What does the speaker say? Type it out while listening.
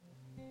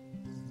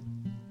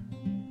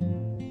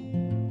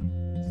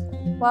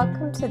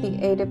Welcome to the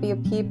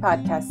AWP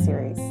podcast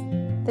series.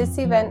 This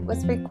event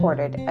was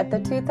recorded at the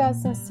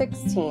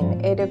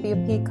 2016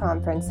 AWP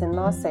conference in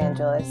Los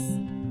Angeles.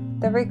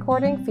 The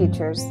recording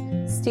features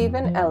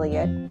Stephen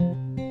Elliott,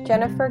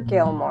 Jennifer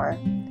Gilmore,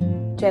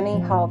 Jenny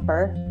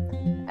Halper,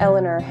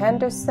 Eleanor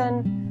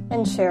Henderson,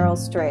 and Cheryl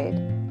Strayed.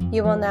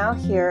 You will now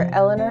hear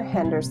Eleanor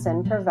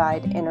Henderson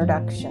provide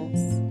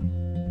introductions.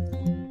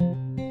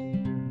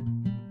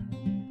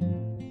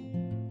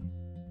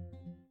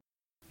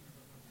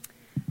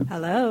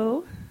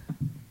 Hello.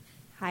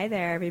 Hi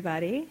there,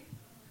 everybody.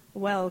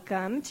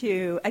 Welcome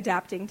to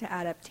Adapting to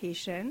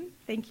Adaptation.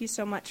 Thank you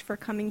so much for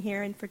coming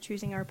here and for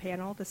choosing our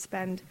panel to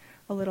spend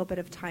a little bit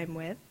of time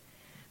with.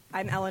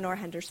 I'm Eleanor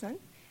Henderson,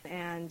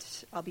 and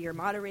I'll be your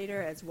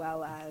moderator as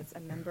well as a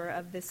member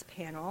of this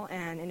panel.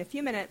 And in a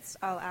few minutes,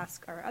 I'll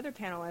ask our other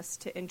panelists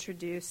to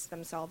introduce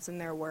themselves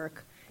and their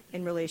work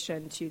in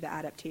relation to the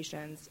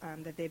adaptations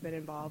that they've been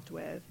involved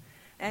with.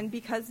 And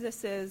because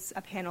this is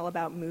a panel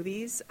about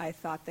movies, I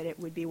thought that it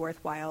would be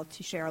worthwhile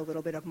to share a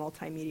little bit of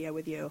multimedia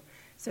with you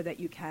so that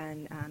you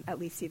can at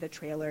least see the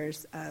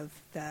trailers of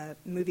the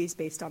movies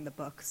based on the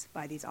books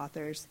by these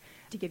authors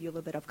to give you a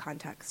little bit of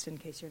context in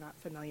case you're not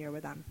familiar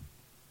with them.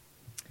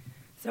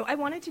 So I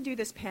wanted to do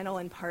this panel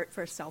in part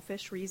for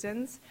selfish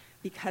reasons,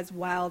 because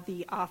while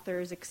the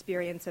author's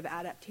experience of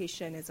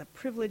adaptation is a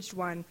privileged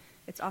one,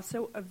 it's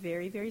also a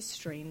very, very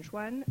strange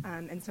one,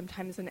 and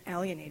sometimes an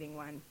alienating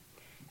one.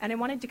 And I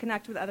wanted to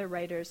connect with other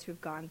writers who've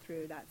gone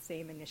through that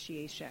same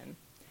initiation.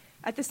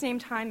 At the same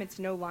time, it's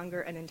no longer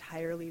an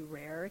entirely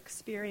rare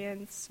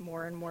experience.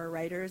 More and more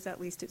writers,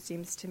 at least it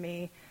seems to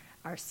me,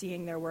 are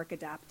seeing their work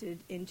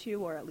adapted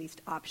into or at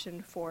least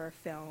optioned for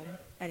film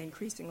and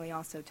increasingly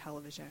also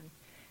television.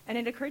 And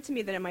it occurred to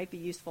me that it might be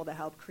useful to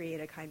help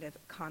create a kind of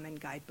common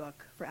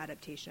guidebook for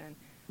adaptation,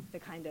 the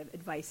kind of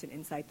advice and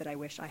insight that I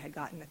wish I had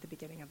gotten at the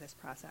beginning of this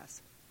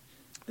process.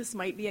 This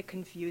might be a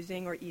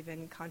confusing or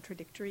even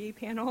contradictory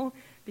panel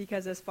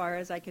because as far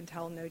as I can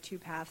tell, no two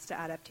paths to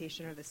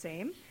adaptation are the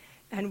same.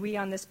 And we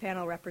on this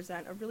panel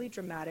represent a really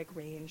dramatic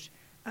range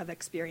of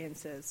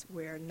experiences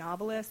where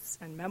novelists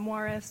and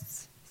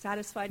memoirists,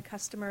 satisfied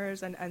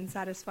customers and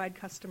unsatisfied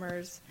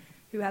customers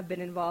who have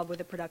been involved with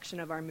the production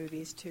of our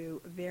movies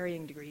to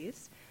varying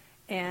degrees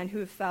and who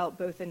have felt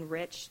both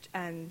enriched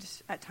and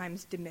at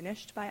times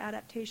diminished by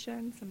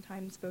adaptation,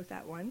 sometimes both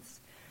at once.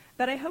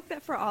 But I hope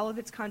that for all of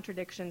its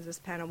contradictions, this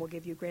panel will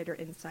give you greater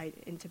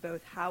insight into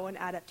both how an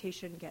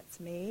adaptation gets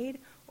made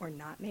or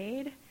not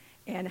made,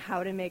 and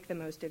how to make the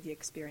most of the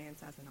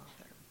experience as an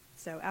author.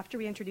 So after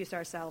we introduce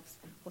ourselves,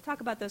 we'll talk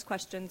about those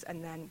questions,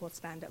 and then we'll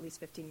spend at least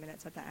 15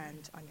 minutes at the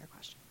end on your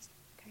questions.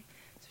 Okay?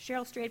 So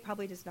Cheryl Strayed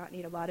probably does not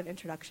need a lot of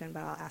introduction,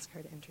 but I'll ask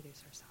her to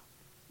introduce herself.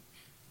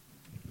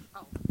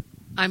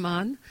 I'm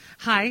on.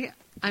 Hi,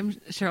 I'm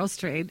Cheryl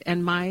Strayed,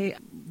 and my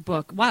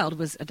book, Wild,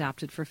 was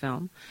adapted for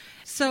film.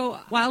 So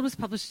Wild was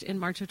published in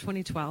March of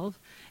 2012,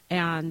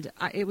 and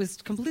it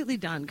was completely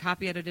done,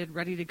 copy edited,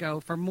 ready to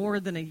go for more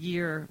than a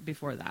year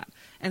before that.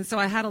 And so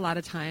I had a lot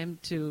of time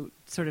to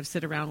sort of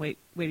sit around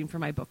waiting for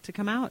my book to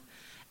come out.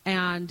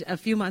 And a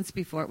few months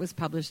before it was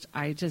published,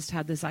 I just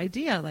had this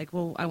idea, like,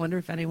 well, I wonder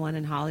if anyone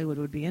in Hollywood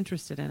would be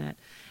interested in it.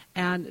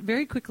 And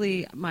very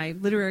quickly, my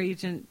literary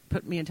agent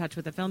put me in touch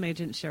with a film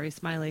agent, Sherry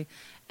Smiley.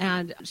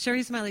 And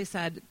Sherry Smiley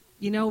said,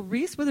 you know,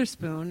 Reese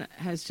Witherspoon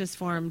has just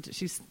formed,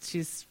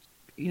 she's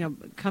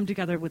come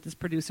together with this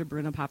producer,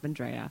 Bruno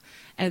Papandrea,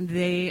 and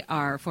they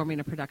are forming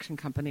a production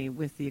company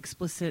with the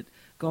explicit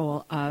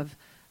goal of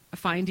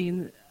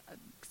finding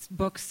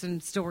books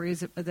and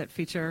stories that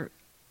feature,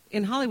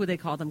 in Hollywood they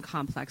call them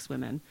complex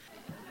women.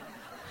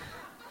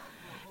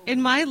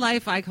 In my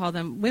life, I call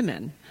them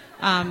women.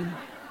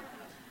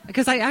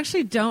 Because I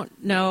actually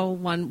don't know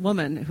one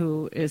woman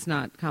who is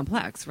not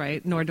complex,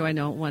 right? Nor do I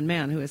know one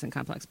man who isn't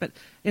complex. But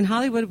in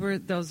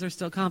Hollywood, those are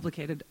still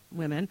complicated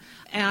women.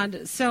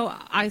 And so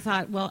I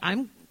thought, well,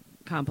 I'm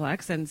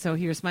complex, and so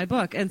here's my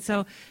book. And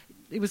so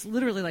it was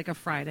literally like a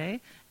Friday,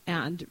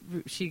 and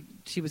she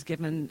was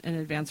given an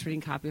advance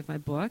reading copy of my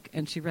book,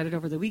 and she read it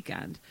over the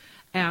weekend.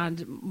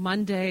 And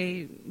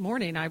Monday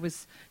morning, I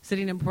was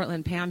sitting in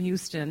Portland. Pam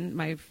Houston,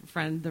 my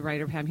friend, the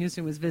writer Pam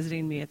Houston, was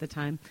visiting me at the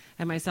time,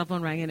 and my cell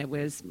phone rang, and it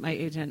was my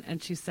agent,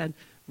 and she said,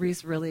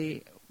 Reese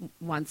really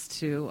wants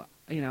to,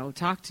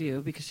 talk to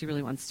you because she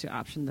really wants to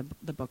option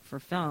the book for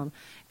film.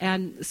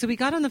 And so we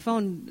got on the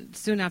phone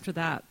soon after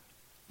that,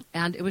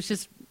 and it was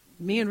just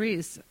me and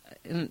Reese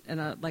in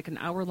an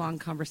hour-long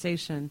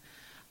conversation.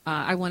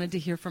 I wanted to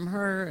hear from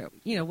her,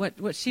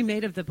 what she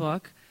made of the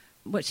book,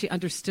 what she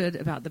understood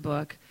about the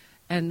book,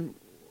 and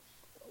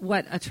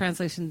what a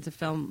translation to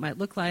film might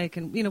look like.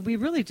 And, we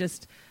really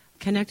just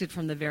connected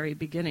from the very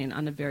beginning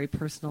on a very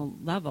personal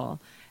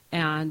level.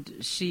 And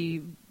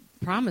she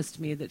promised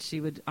me that she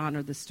would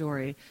honor the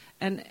story.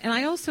 And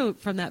I also,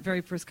 from that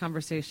very first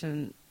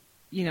conversation,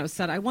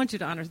 said, I want you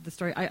to honor the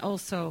story. I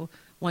also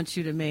want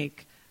you to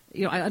make,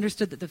 I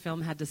understood that the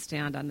film had to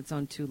stand on its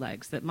own two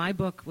legs, that my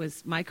book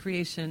was my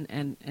creation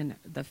and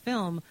the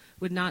film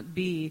would not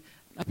be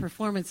a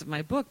performance of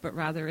my book, but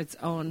rather its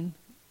own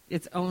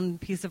its own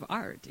piece of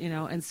art,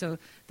 and so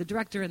the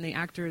director and the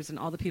actors and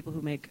all the people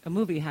who make a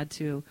movie had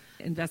to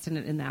invest in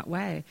it in that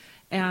way,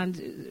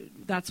 and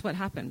that's what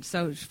happened.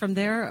 So from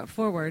there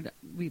forward,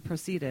 we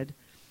proceeded,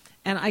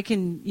 and I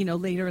can,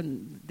 later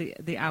in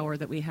the hour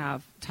that we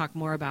have, talk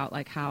more about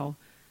like how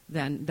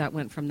then that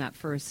went from that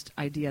first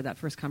idea, that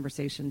first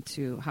conversation,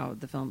 to how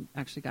the film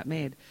actually got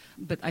made.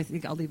 But I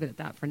think I'll leave it at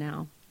that for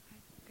now.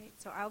 Okay,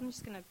 great. So I'm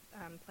just going to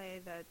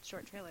play the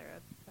short trailer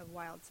of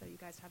Wild so you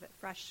guys have it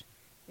fresh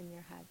in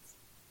your heads.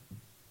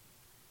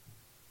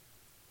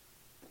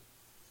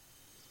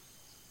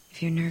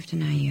 If your nerve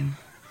deny you,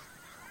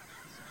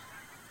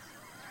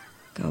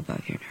 go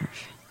above your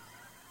nerve.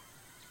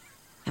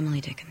 Emily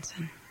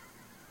Dickinson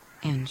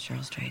and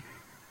Cheryl Strait.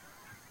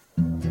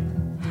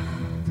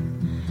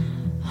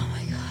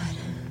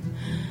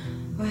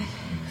 What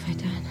have I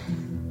done?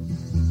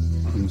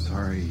 I'm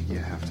sorry you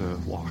have to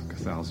walk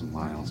 1,000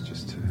 miles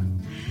just to...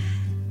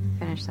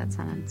 Finish that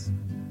sentence.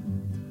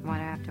 Why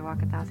do I have to walk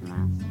 1,000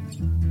 miles?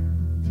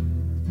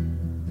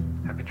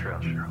 Happy trail,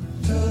 Cheryl.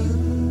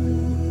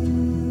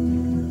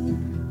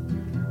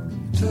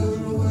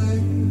 Turn away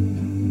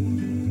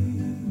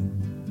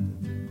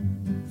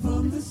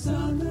from the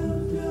sound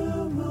of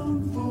your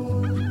own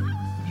voice.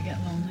 You get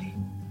lonely.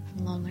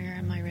 I'm lonelier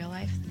in my real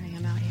life than I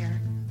am out here.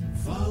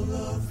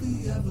 Follow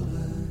the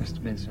avalanche. Must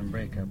have been some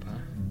breakup, huh?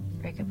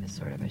 Breakup is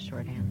sort of a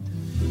shorthand.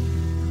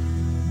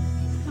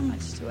 How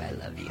much do I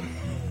love you?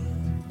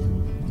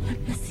 I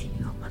miss you.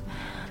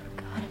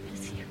 God, I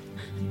miss you.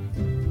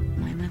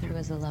 My mother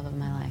was the love of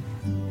my life.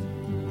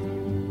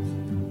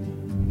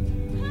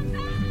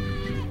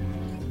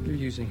 You're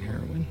using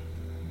heroin,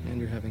 and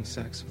you're having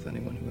sex with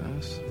anyone who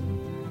asks.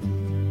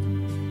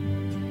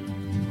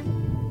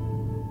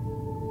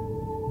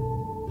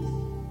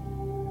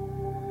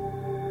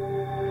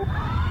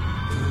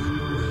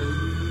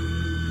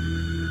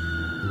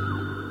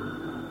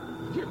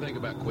 Think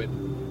about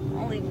quitting?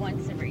 Only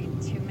once every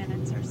 2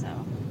 minutes or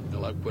so.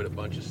 Well, I've quit a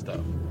bunch of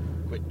stuff.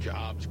 Quit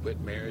jobs, quit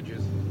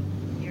marriages.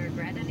 You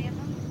regret any of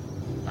them?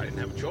 I didn't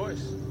have a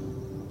choice.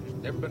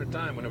 There's never been a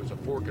time when there was a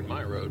fork in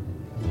my road.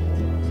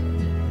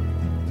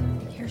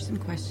 Here's some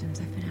questions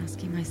I've been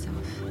asking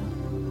myself.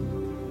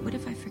 What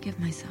if I forgive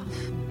myself?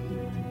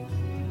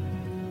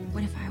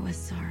 What if I was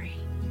sorry?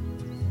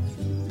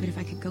 But if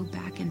I could go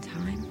back in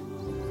time,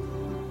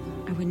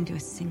 I wouldn't do a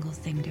single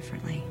thing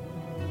differently.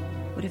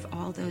 What if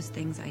all those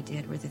things I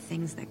did were the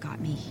things that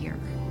got me here?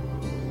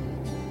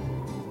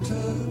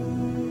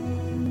 Turn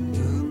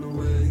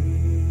away.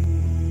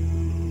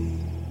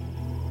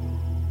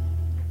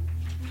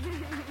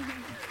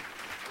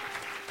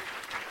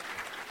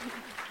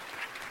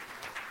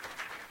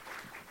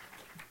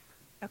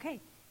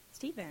 Okay,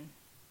 Stephen.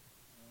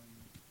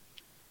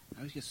 I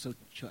always get so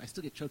I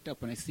still get choked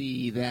up when I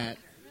see that.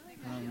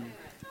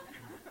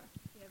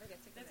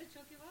 Does it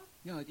choke you up?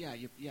 No,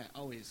 yeah,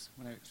 always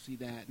when I see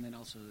that, and then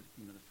also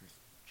the first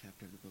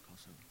chapter of the book,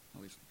 also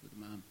always with the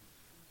mom.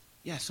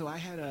 Yeah, so I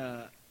had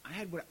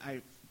what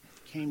I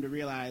came to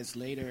realize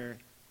later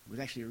was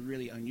actually a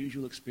really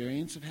unusual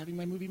experience of having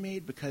my movie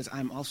made, because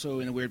I'm also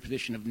in a weird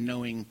position of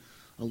knowing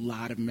a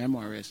lot of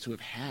memoirists who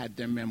have had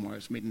their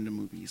memoirs made into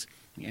movies.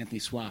 Anthony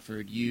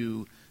Swafford,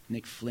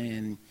 Nick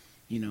Flynn,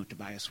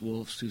 Tobias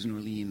Wolff, Susan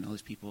Orlean, all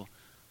these people.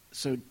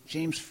 So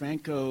James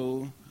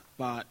Franco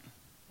bought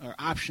or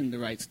optioned the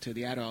rights to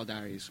the Adderall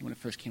Diaries when it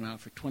first came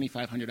out for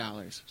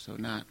 $2,500, so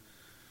not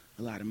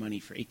a lot of money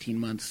for 18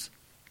 months.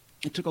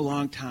 It took a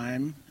long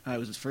time. It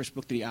was his first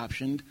book that he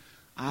optioned.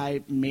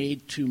 I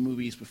made 2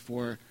 movies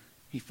before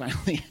he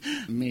finally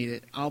made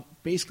it, all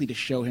basically to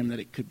show him that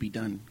it could be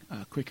done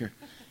quicker.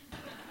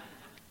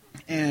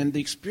 And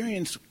the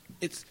experience,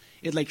 it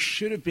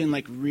should have been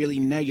really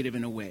negative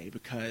in a way,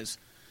 because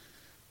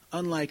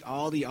unlike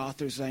all the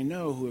authors I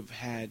know who have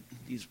had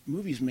these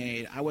movies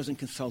made, I wasn't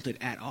consulted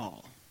at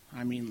all.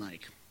 I mean,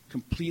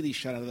 completely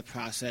shut out of the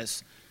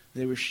process.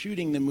 They were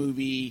shooting the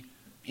movie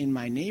in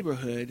my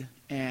neighborhood,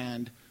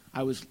 and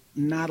I was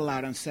not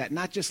allowed on set.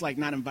 Not just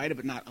not invited,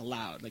 but not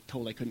allowed,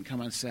 told I couldn't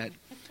come on set.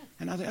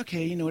 And I was like,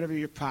 okay, whatever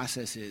your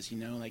process is,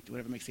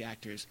 whatever makes the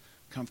actors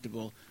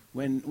comfortable.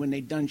 When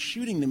they'd done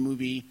shooting the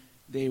movie,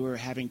 they were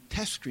having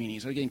test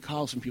screenings. I was getting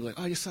calls from people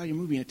oh, I just saw your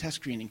movie in a test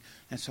screening.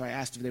 And so I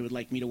asked if they would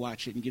like me to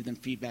watch it and give them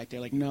feedback.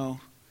 They're like, no,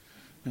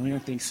 we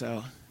don't think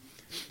so.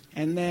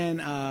 And then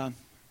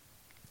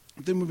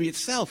the movie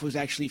itself was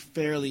actually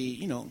fairly,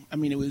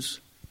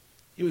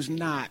 it was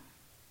not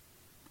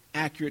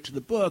accurate to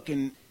the book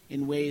and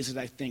in ways that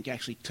I think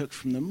actually took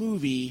from the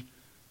movie.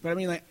 But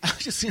I was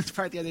just seeing this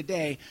part the other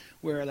day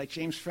where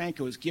James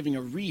Franco is giving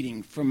a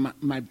reading from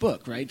my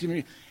book, right?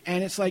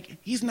 And it's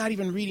he's not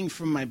even reading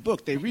from my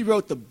book. They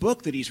rewrote the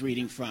book that he's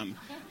reading from,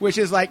 which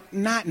is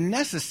not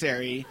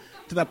necessary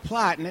to the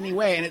plot in any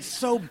way. And it's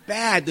so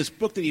bad, this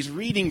book that he's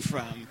reading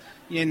from,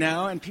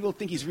 and people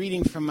think he's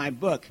reading from my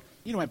book.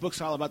 My book's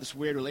all about this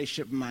weird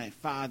relationship with my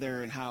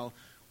father and how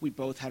we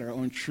both had our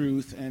own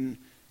truth. And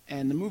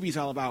the movie's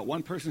all about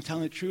one person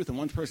telling the truth and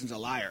one person's a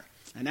liar.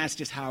 And that's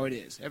just how it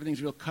is.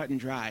 Everything's real cut and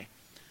dry.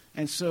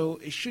 And so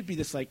it should be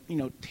this,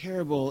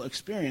 terrible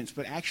experience,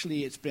 but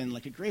actually it's been,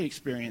 a great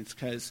experience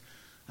because,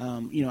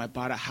 I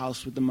bought a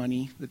house with the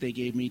money that they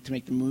gave me to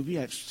make the movie.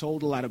 I've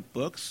sold a lot of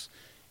books,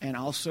 and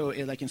also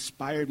it,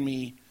 inspired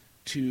me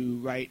to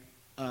write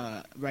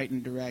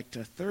and direct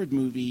a third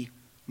movie,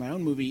 my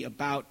own movie,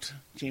 about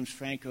James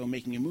Franco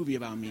making a movie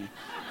about me.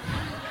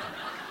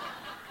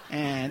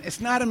 And it's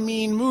not a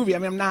mean movie. I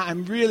mean,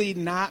 I'm really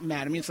not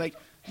mad. I mean, it's like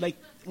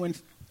when,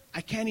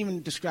 I can't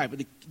even describe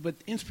it, but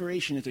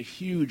inspiration is a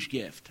huge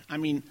gift. I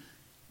mean,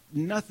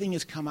 nothing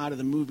has come out of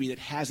the movie that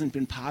hasn't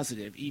been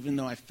positive, even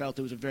though I felt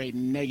it was a very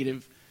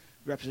negative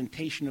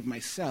representation of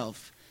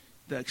myself.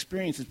 The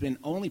experience has been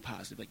only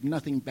positive.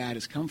 Nothing bad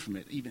has come from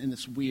it, even in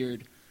this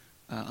weird,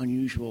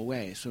 unusual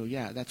way. So,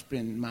 yeah, that's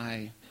been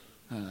my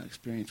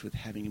experience with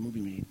having a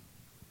movie made.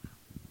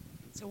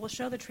 So we'll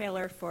show the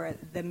trailer for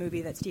the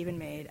movie that Stephen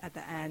made at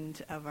the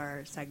end of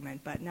our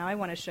segment, but now I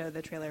want to show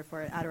the trailer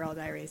for Adderall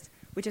Diaries,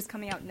 which is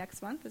coming out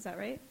next month. Is that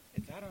right?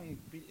 It's out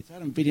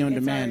on video on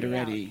demand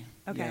already.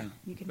 Okay, yeah.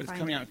 You can. But it's find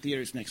coming out in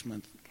theaters next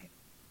month. Okay.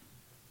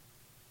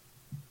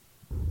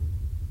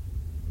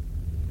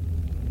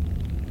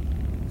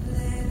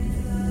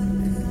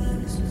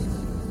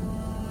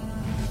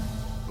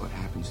 What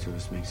happens to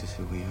us makes us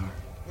who we are.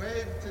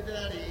 Wave to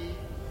Daddy.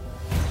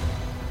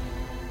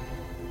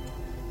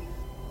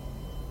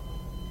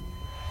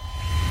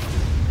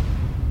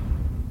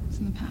 It's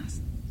in the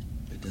past.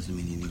 But it doesn't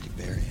mean you need to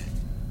bury it.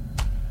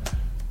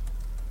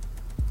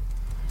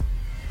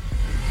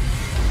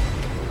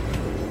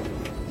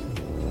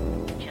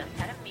 Just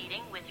had a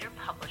meeting with your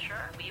publisher.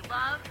 We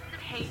love the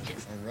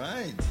pages. All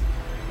right.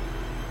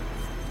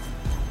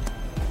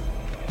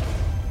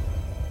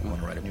 I want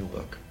to write a new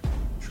book.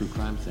 True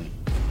crime thing.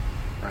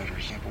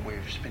 Writers have a way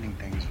of spinning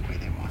things the way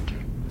they want to.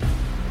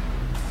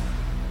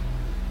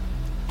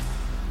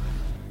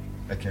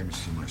 I came to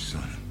see my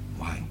son.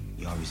 Why?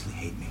 You obviously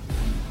hate me.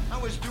 I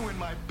was doing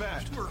my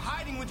best. You were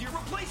hiding with your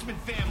replacement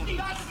family.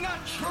 That's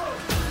not true.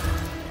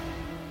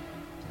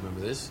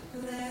 Remember this?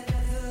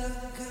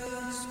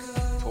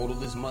 Totaled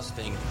this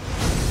Mustang.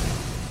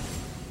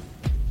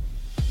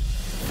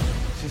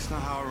 It's just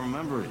not how I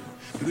remember it.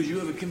 Because you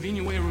have a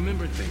convenient way of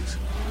remembering things.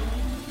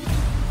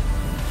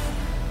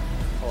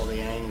 All the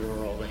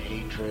anger, all the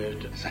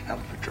hatred. It's a hell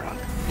of a drug. I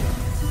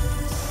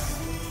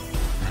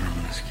don't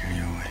want to scare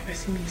you away. I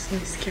seem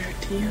easily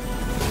scared to you.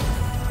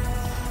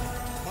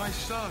 My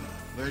son,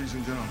 ladies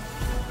and gentlemen.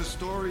 The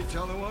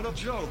storyteller, what a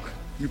joke.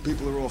 You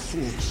people are all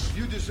fools.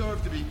 You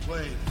deserve to be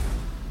played.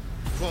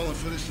 Falling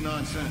for this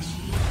nonsense.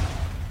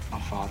 A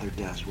father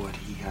does what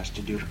he has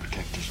to do to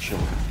protect his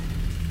children.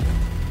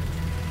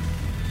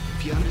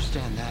 If you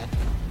understand that,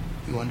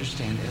 you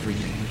understand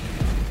everything.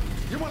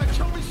 You want to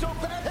kill me so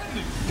bad? Hit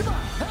me! Come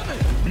on, hit me!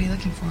 What are you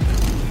looking for?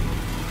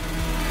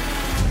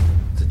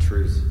 The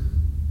truth.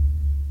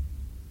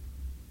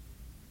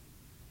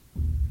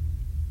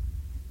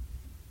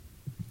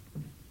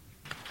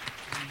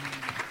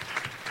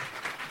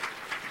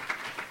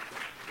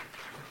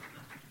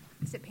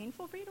 Is it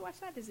painful for you to watch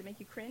that? Does it make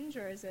you cringe,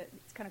 or it's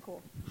kind of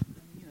cool?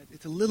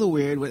 It's a little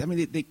weird. I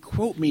mean, they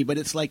quote me, but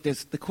it's like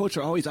this, the quotes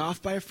are always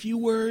off by a few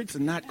words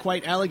and not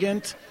quite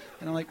elegant.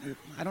 And I'm like,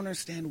 I don't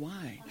understand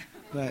why.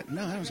 But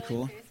no, that was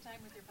cool.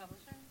 FaceTime with your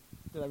publisher?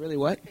 Did I really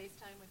what?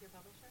 FaceTime with your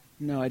publisher?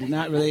 No, I did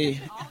not really.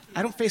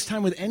 I don't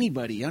FaceTime with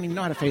anybody. I don't even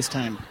know how to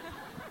FaceTime.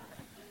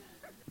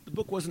 The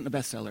book wasn't a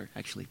bestseller,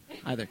 actually,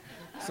 either.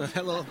 So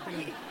that little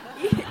thing.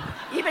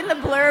 Even the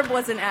blurb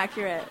wasn't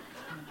accurate.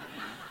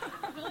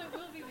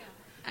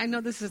 I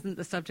know this isn't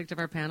the subject of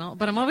our panel,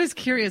 but I'm always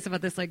curious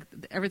about this. Like,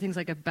 everything's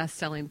like a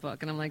best-selling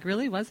book, and I'm like,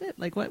 really? Was it?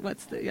 Like,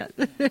 what's the? Yeah.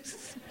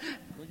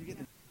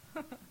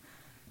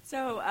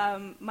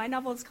 So my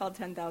novel is called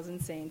 10,000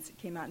 Saints. It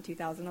came out in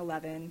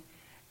 2011.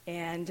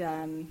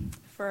 And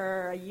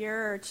for a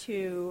year or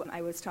two,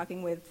 I was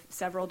talking with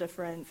several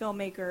different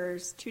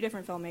filmmakers, 2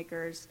 different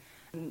filmmakers,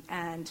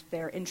 and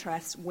their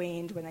interest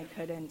waned when I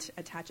couldn't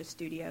attach a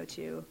studio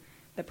to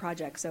the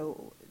project.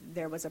 So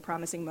there was a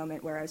promising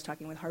moment where I was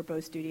talking with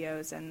Harpo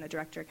Studios and the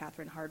director,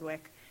 Catherine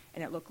Hardwick,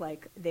 and it looked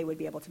like they would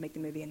be able to make the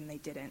movie, and they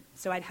didn't.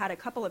 So I'd had a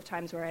couple of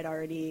times where I'd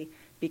already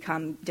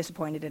become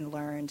disappointed and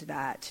learned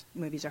that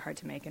movies are hard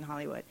to make in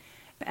Hollywood.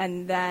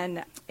 And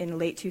then in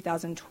late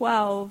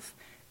 2012,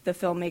 the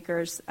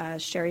filmmakers,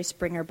 Sherry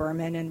Springer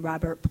Berman and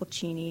Robert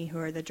Pulcini, who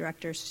are the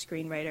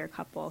director-screenwriter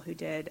couple who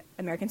did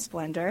American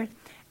Splendor,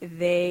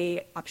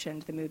 they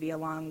optioned the movie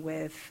along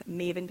with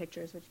Maven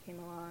Pictures, which came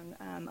along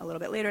a little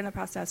bit later in the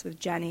process with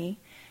Jenny,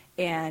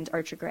 and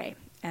Archer Gray.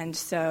 And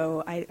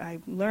so I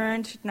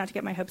learned not to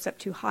get my hopes up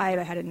too high.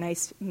 I had a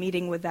nice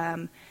meeting with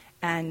them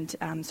and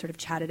sort of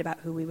chatted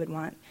about who we would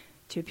want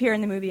to appear in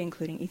the movie,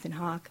 including Ethan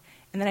Hawke.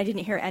 And then I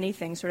didn't hear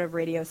anything, sort of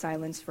radio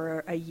silence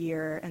for a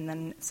year. And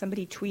then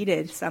somebody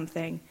tweeted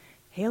something,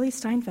 Haley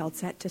Steinfeld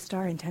set to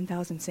star in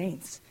 10,000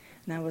 Saints.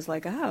 And I was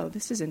like, oh,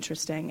 this is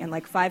interesting. And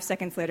like 5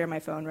 seconds later, my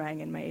phone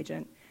rang and my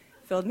agent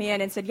filled me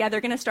in and said, yeah,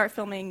 they're going to start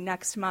filming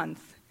next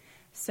month.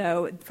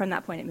 So from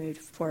that point, it moved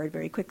forward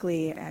very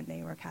quickly, and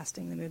they were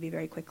casting the movie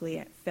very quickly.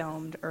 It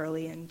filmed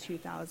early in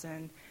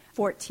 2013,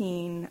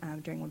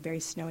 2014 during a very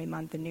snowy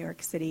month in New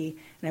York City,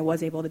 and I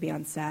was able to be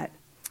on set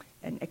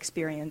and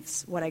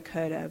experience what I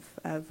could of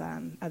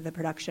the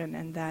production,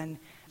 and then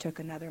took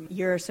another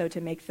year or so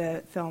to make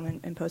the film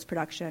in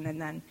post-production,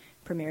 and then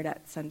premiered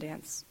at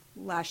Sundance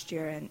last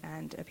year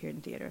and appeared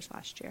in theaters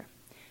last year.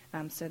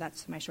 So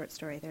that's my short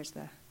story. There's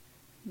the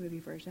movie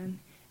version,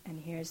 and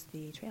here's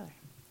the trailer.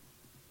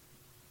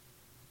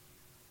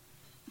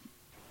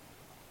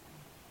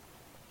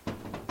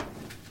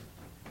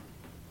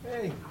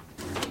 Hey.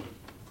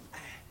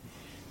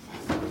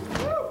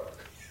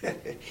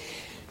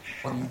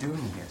 What are you doing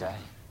here, Dad?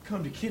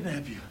 Come to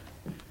kidnap you.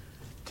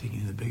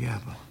 Taking you to the Big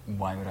Apple.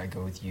 Why would I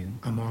go with you?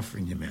 I'm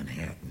offering you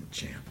Manhattan,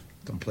 champ.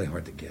 Don't play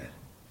hard to get.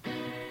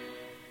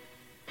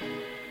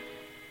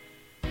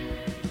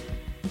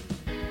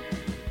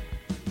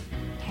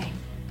 Hey.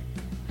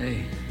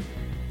 Hey.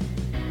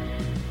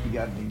 You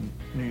got any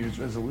New Year's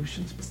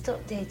resolutions?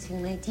 Stop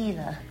dating my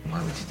dealer.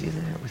 Why would you do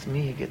that? With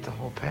me, you get the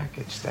whole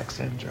package, sex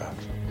and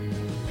drugs.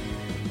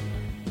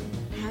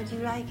 How do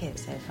you like it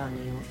so far,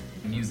 Neil?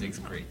 Music's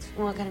great.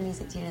 What kind of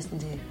music do you listen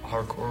to?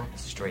 Hardcore,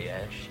 straight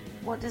edge.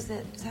 What does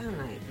it sound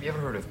like? Have you ever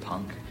heard of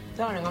punk?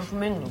 Darling, I'm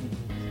from England.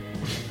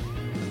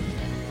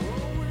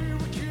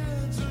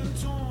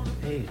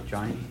 Hey,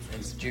 Johnny.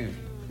 It's Jude.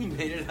 You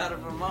made it out of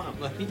Vermont,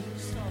 buddy.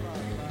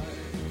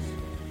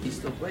 You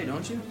still play,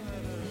 don't you?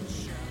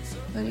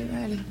 What are you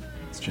writing?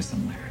 It's just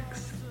some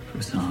lyrics for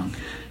a song.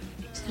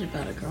 Is it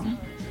about a girl?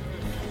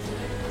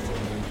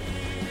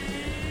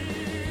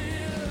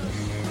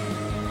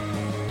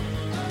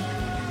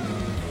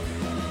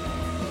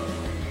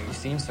 You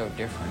seem so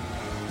different.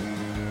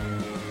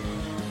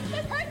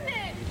 I'm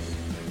pregnant!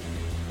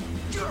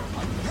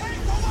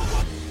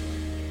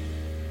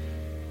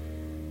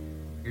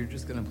 You're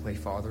just gonna play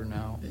father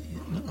now?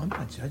 No, I'm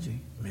not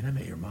judging. I mean, I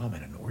met your mom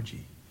at an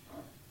orgy.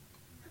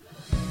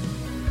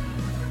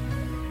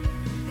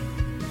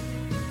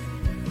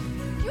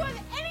 Do you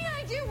have any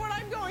idea what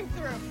I'm going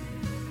through?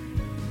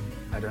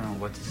 I don't know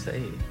what to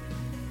say.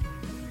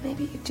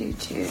 Maybe you do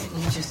too,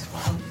 and you just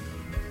won't.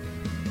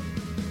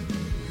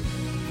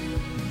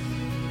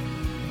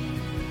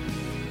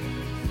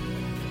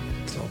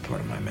 It's all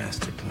part of my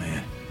master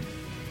plan.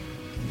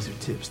 These are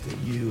tips that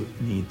you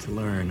need to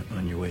learn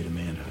on your way to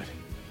manhood.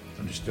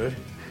 Understood?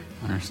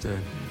 Understood.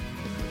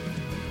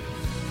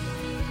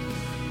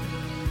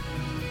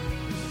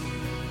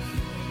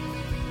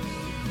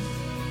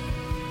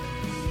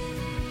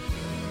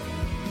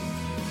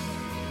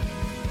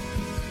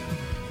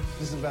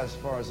 This is about as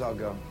far as I'll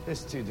go.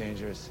 It's too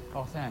dangerous.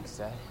 Oh, thanks,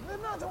 Dad. No,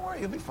 don't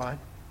worry. You'll be fine.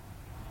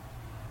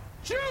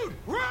 Jude,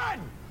 run!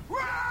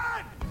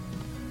 Run!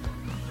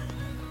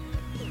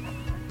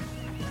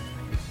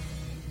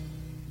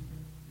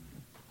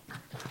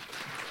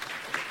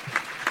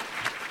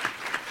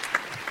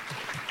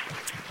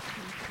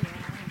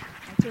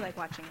 I do like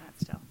watching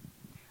that still.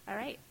 All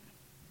right,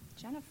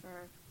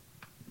 Jennifer.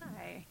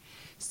 Hi.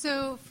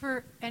 So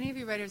for any of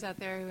you writers out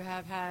there who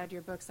have had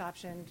your books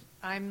optioned,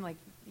 I'm like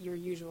your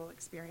usual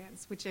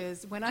experience, which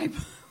is when I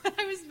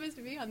was supposed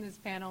to be on this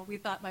panel, we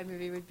thought my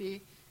movie would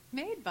be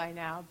made by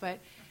now, but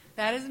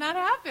that has not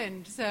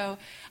happened. So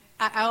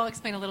I'll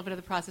explain a little bit of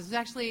the process. It's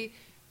actually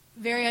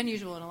very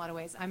unusual in a lot of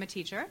ways. I'm a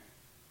teacher.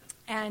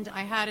 And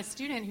I had a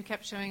student who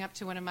kept showing up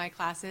to one of my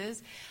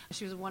classes.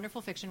 She was a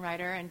wonderful fiction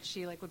writer, and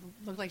she would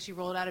look like she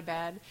rolled out of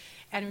bed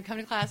and would come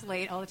to class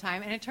late all the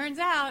time. And it turns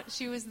out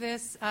she was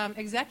this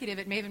executive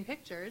at Maven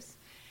Pictures,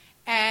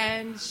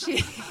 and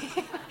she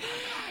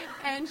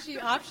and she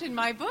optioned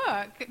my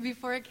book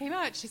before it came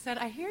out. She said,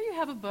 "I hear you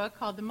have a book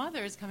called The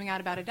Mothers coming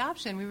out about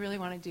adoption. We really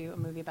want to do a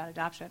movie about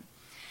adoption."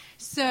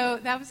 So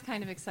that was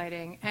kind of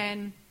exciting,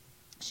 and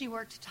she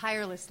worked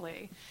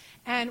tirelessly.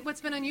 And what's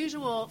been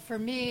unusual for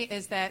me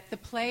is that the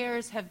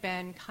players have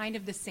been kind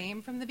of the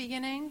same from the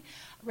beginning.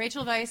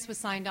 Rachel Weisz was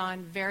signed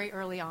on very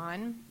early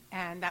on,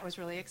 and that was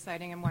really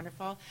exciting and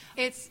wonderful.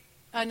 It's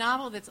a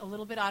novel that's a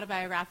little bit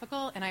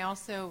autobiographical, and I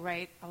also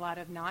write a lot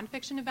of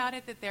nonfiction about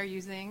it that they're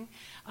using.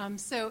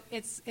 So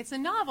it's a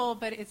novel,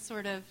 but it's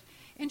sort of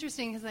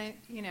interesting because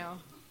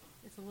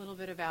it's a little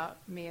bit about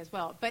me as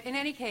well. But in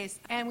any case,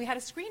 and we had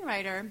a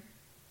screenwriter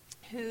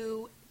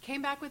who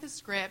came back with a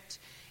script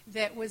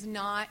that was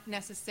not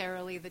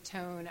necessarily the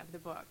tone of the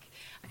book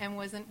and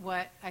wasn't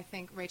what I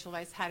think Rachel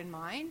Weisz had in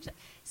mind.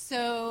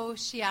 So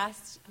she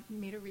asked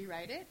me to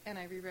rewrite it, and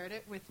I rewrote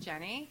it with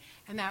Jenny,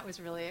 and that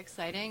was really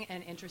exciting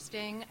and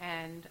interesting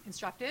and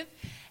instructive.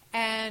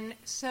 And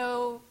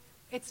so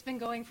it's been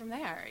going from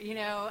there,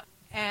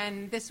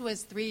 And this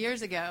was 3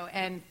 years ago,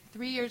 and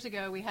 3 years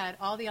ago we had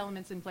all the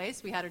elements in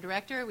place. We had a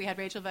director, we had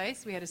Rachel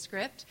Weisz, we had a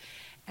script,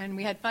 and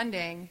we had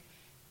funding.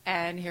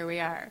 And here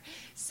we are.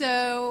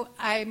 So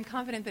I'm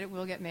confident that it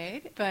will get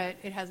made, but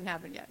it hasn't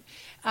happened yet.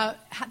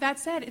 That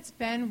said, it's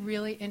been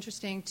really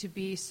interesting to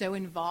be so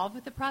involved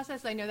with the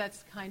process. I know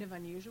that's kind of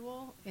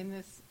unusual in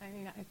this. I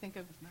mean, I think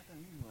of... It's not that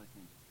unusual, I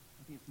think.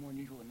 I think it's more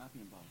unusual than not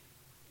being involved.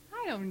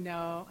 I don't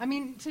know. I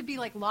mean, to be,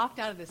 locked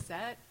out of the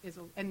set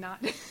and not...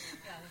 Yeah,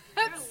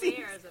 that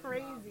seems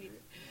crazy.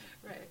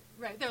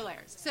 Right. There are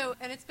layers. So,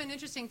 and it's been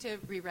interesting to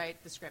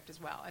rewrite the script as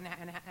well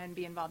and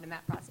be involved in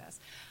that process.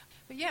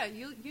 But yeah,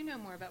 you know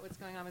more about what's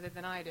going on with it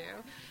than I do.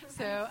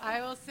 So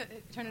I will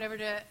turn it over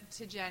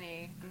to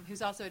Jenny,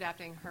 who's also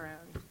adapting her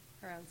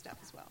own stuff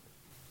as well.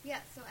 Yeah,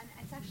 so and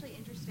it's actually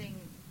interesting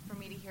for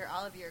me to hear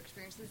all of your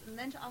experiences, and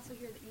then to also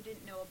hear that you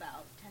didn't know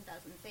about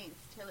 10,000 Saints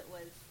till it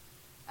was,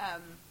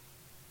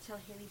 till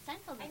Haley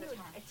Steinfeld was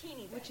attached, a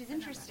teeny bit, which is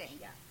interesting.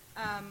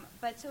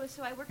 But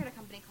so I work at a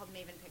company called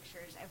Maven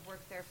Pictures. I've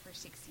worked there for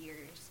 6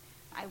 years.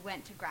 I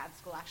went to grad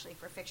school actually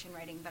for fiction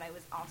writing, but I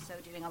was also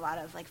doing a lot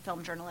of like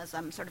film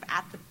journalism, sort of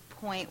at the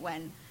point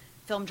when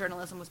film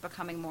journalism was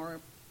becoming more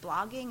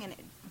blogging.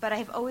 But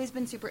I've always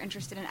been super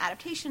interested in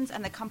adaptations,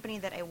 and the company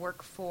that I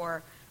work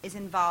for is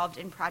involved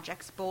in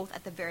projects both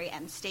at the very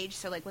end stage.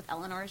 So like with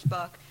Eleanor's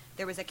book,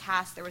 there was a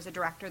cast, there was a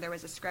director, there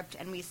was a script,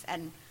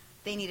 and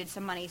they needed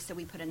some money, so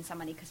we put in some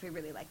money because we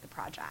really liked the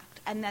project.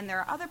 And then there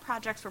are other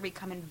projects where we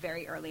come in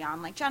very early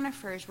on, like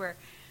Jennifer's, where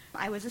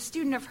I was a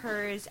student of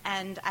hers,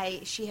 and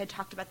she had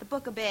talked about the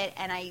book a bit,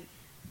 and I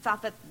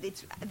thought that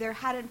there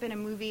hadn't been a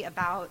movie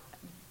about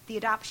the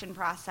adoption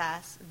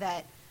process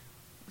that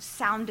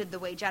sounded the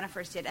way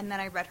Jennifer's did. And then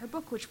I read her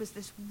book, which was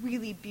this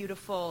really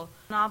beautiful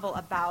novel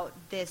about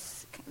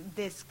this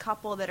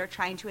couple that are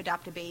trying to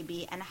adopt a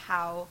baby and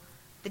how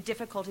the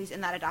difficulties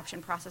in that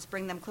adoption process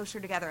bring them closer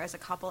together as a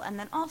couple. And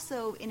then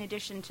also, in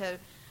addition to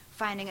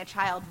finding a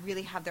child,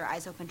 really have their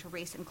eyes open to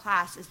race and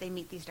class as they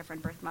meet these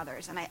different birth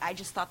mothers. And I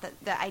just thought that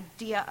the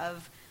idea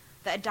of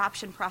the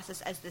adoption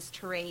process as this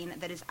terrain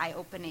that is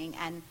eye-opening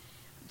and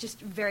just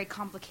very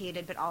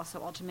complicated, but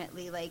also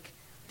ultimately like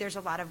there's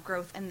a lot of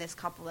growth in this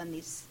couple and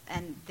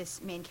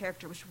this main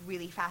character was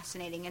really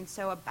fascinating. And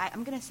so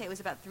I'm going to say it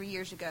was about 3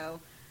 years ago,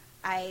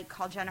 I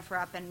called Jennifer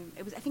up, and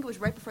I think it was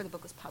right before the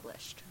book was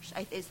published,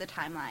 is the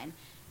timeline.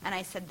 And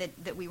I said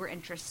that we were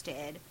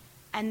interested.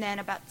 And then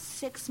about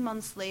 6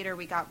 months later,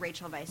 we got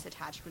Rachel Weisz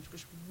attached, which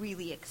was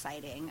really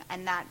exciting.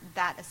 And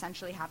that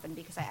essentially happened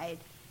because I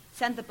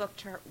sent the book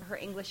to her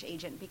English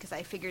agent because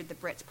I figured the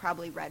Brits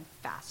probably read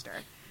faster.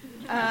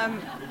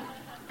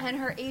 And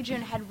her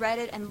agent had read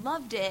it and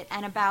loved it,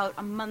 and about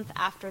a month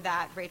after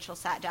that, Rachel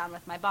sat down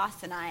with my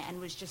boss and I and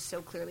was just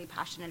so clearly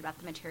passionate about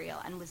the material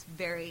and was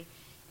very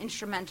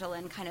instrumental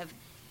in kind of,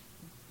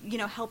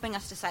 helping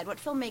us decide what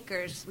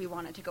filmmakers we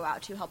wanted to go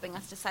out to, helping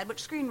us decide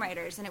which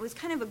screenwriters, and it was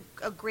kind of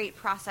a great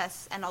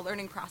process and a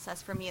learning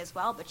process for me as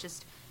well, but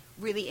just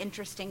really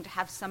interesting to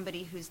have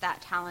somebody who's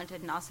that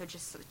talented and also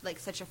just like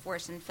such a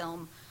force in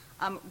film,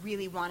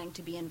 really wanting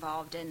to be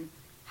involved in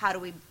how do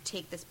we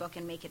take this book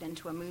and make it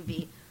into a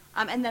movie.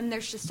 And then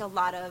there's just a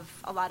lot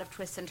of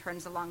twists and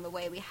turns along the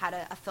way. We had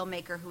a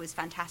filmmaker who was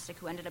fantastic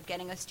who ended up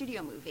getting a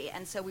studio movie,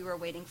 and so we were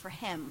waiting for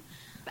him.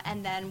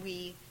 And then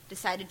we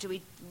decided, do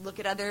we look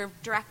at other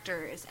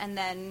directors? And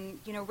then,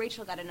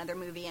 Rachel got another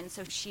movie, and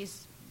so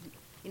she's,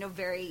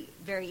 very,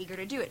 very eager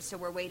to do it. So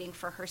we're waiting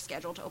for her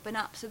schedule to open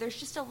up. So there's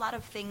just a lot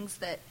of things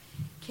that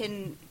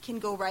can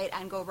go right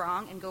and go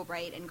wrong and go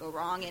right and go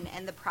wrong,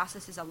 and the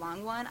process is a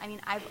long one. I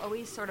mean, I've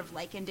always sort of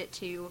likened it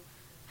to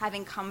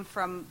having come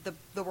from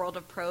the world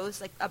of prose,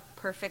 like a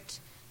perfect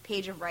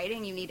page of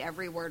writing, you need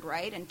every word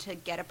right, and to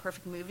get a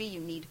perfect movie,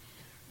 you need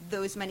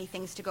those many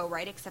things to go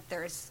right, except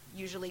there's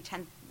usually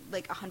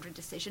 100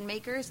 decision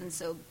makers, and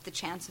so the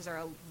chances are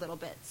a little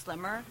bit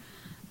slimmer.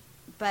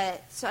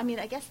 But, so, I mean,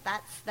 I guess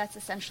that's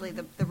essentially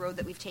the road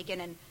that we've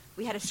taken, and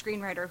we had a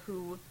screenwriter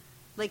who,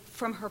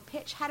 from her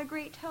pitch, had a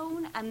great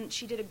tone, and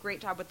she did a great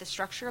job with the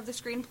structure of the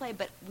screenplay,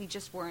 but we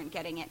just weren't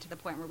getting it to the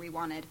point where we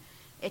wanted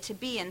it to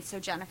be, and so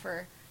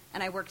Jennifer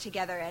and I worked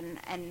together,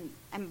 and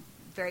I'm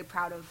very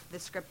proud of the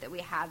script that we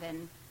have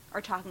and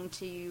are talking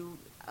to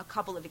a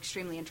couple of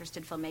extremely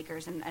interested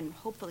filmmakers and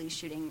hopefully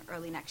shooting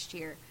early next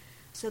year.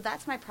 So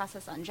that's my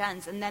process on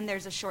Jen's. And then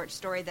there's a short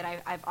story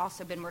that I've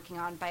also been working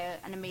on by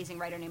an amazing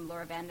writer named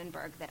Laura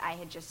Vandenberg that I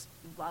had just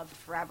loved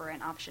forever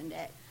and optioned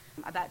it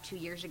about 2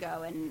 years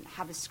ago and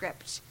have a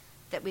script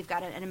that we've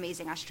got an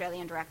amazing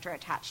Australian director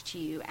attached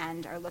to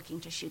and are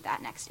looking to shoot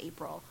that next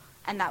April.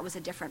 And that was a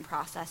different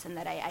process, and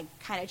that I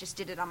kind of just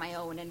did it on my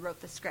own and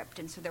wrote the script,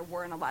 and so there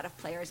weren't a lot of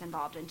players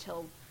involved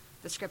until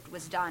the script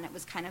was done. It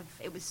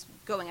was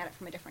going at it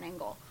from a different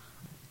angle.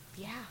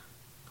 Yeah.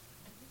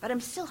 But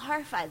I'm still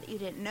horrified that you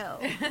didn't know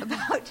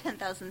about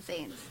 10,000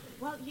 Saints.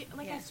 Well,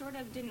 I sort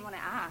of didn't want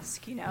to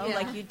ask,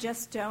 Like, you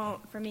just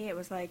don't, for me, it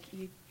was like,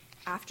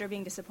 after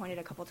being disappointed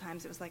a couple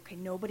times, it was like, okay,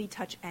 nobody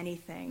touch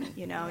anything,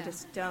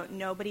 just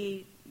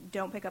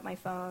don't pick up my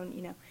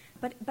phone,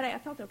 But I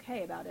felt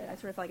okay about it. I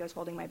sort of felt like I was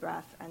holding my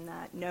breath, and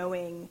that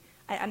knowing,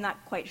 I'm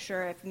not quite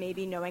sure if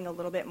maybe knowing a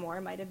little bit more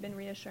might have been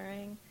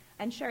reassuring.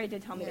 And Sherry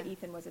did tell me that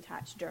Ethan was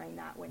attached during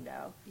that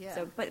window. Yeah.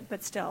 So,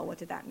 but still, what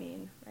did that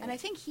mean? Right? And I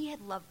think he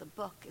had loved the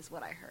book, is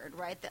what I heard,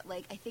 right? That,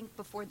 I think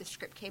before the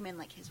script came in,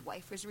 his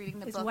wife was reading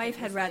the book. His wife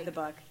had read the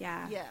book,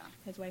 yeah. Yeah.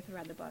 His wife had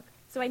read the book.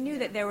 So I knew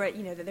that there were,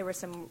 that there were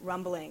some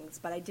rumblings,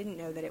 but I didn't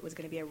know that it was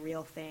going to be a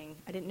real thing.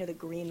 I didn't know the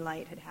green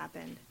light had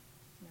happened.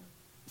 No.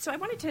 So I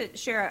wanted to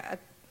share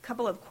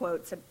couple of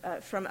quotes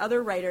from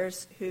other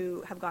writers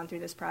who have gone through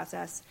this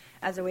process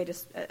as a way to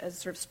as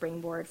sort of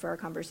springboard for our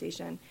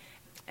conversation.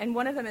 And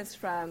one of them is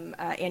from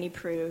Annie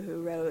Proulx,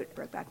 who wrote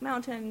Brokeback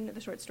Mountain,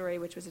 the short story,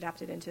 which was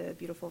adapted into a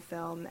beautiful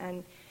film.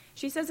 And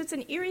she says it's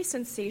an eerie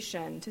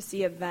sensation to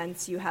see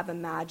events you have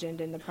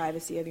imagined in the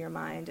privacy of your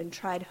mind and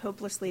tried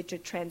hopelessly to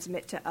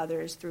transmit to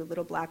others through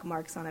little black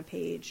marks on a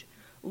page,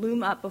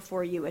 loom up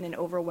before you in an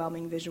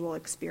overwhelming visual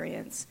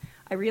experience.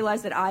 I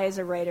realized that I, as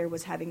a writer,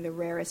 was having the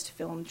rarest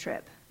film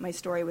trip. My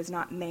story was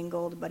not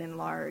mangled, but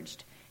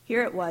enlarged.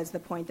 Here it was, the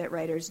point that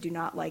writers do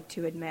not like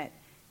to admit.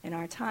 In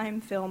our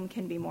time, film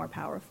can be more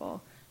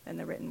powerful than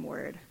the written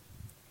word.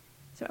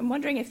 So I'm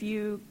wondering if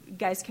you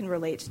guys can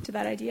relate to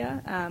that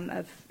idea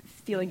of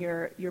feeling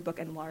your book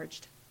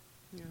enlarged.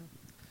 Yeah.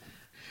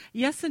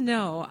 Yes and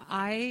no.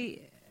 I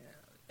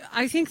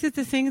think that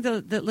the thing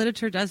that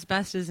literature does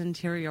best is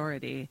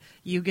interiority.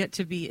 You get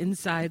to be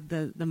inside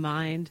the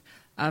mind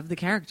of the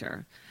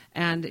character,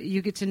 and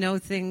you get to know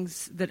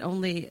things that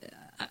only...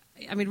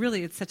 I mean,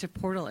 really, it's such a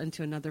portal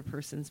into another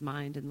person's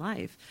mind and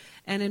life.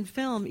 And in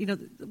film,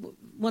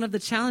 one of the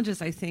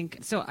challenges, I think,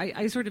 so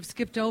I sort of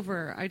skipped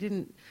over, I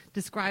didn't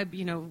describe,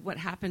 what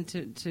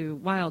happened to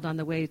Wild on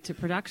the way to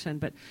production,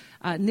 but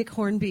Nick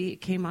Hornby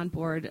came on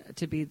board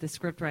to be the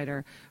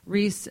scriptwriter.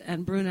 Reese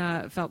and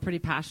Bruna felt pretty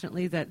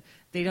passionately that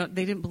they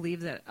didn't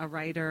believe that a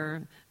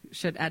writer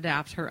should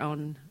adapt her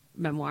own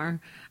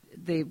memoir.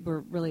 They were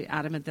really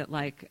adamant that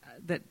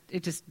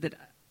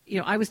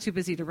I was too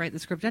busy to write the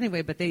script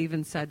anyway, but they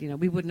even said,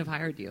 we wouldn't have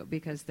hired you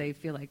because they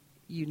feel like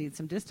you need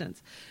some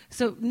distance.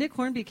 So Nick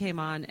Hornby came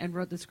on and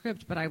wrote the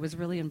script, but I was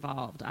really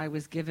involved. I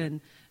was given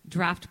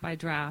draft by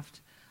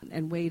draft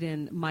and weighed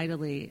in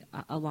mightily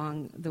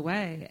along the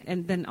way.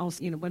 And then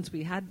also, once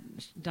we had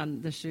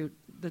done the shoot,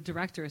 the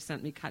director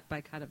sent me cut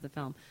by cut of the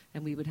film,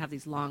 and we would have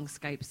these long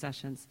Skype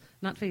sessions,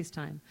 not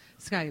FaceTime,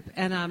 Skype,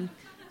 and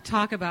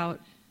talk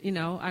about...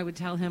 I would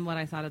tell him what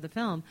I thought of the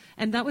film.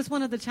 And that was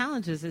one of the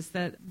challenges, is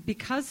that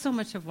because so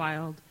much of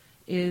Wild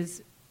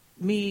is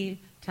me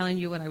telling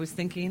you what I was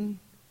thinking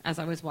as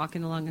I was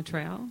walking along a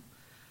trail,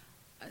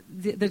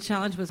 the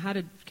challenge was how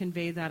to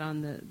convey that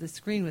on the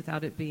screen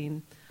without it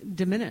being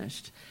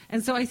diminished.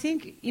 And so I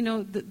think,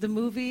 the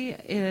movie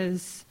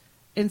is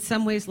in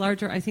some ways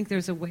larger. I think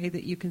there's a way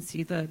that you can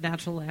see the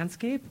natural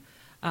landscape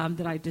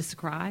that I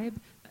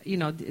describe.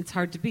 It's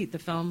hard to beat. The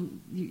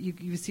film,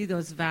 you see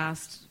those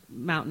vast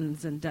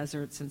mountains and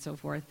deserts and so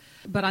forth.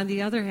 But on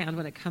the other hand,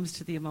 when it comes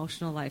to the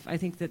emotional life, I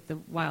think that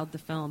the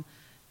film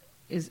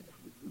is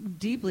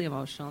deeply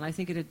emotional, and I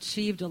think it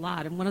achieved a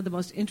lot. And one of the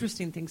most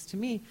interesting things to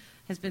me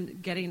has been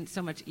getting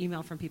so much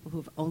email from people who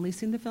have only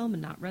seen the film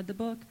and not read the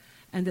book,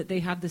 and that they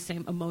have the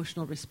same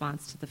emotional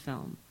response to the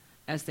film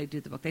as they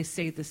do the book. They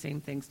say the same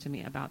things to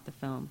me about the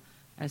film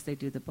as they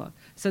do the book.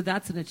 So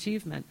that's an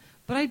achievement.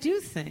 But I do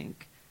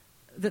think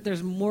that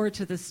there's more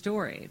to the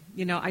story.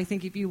 I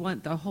think if you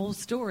want the whole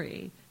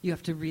story, you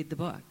have to read the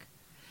book.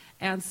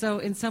 And so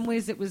in some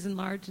ways it was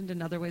enlarged and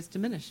in other ways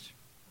diminished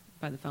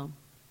by the film.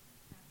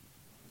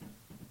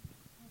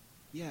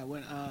 Yeah,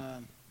 when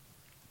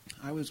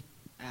I was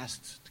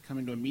asked to come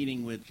into a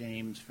meeting with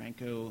James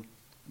Franco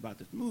about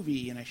this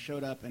movie, and I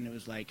showed up, and it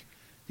was like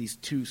these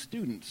two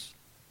students,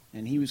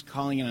 and he was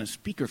calling in on a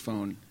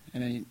speakerphone,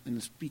 and the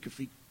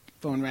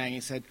speakerphone rang, and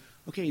he said,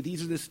 okay,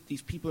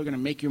 these people are going to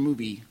make your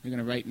movie. They're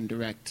going to write and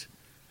direct.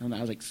 And I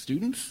was like,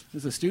 students?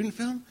 This is a student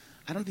film?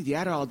 I don't think The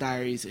Adderall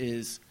Diaries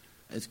is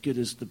as good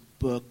as the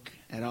book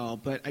at all,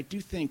 but I do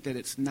think that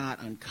it's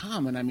not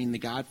uncommon. I mean, The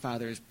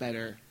Godfather is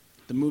better.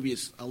 The movie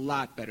is a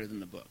lot better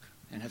than the book,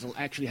 and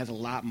actually has a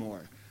lot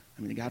more.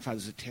 I mean, The Godfather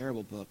is a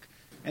terrible book.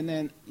 And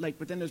then,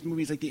 but then there's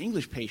movies like The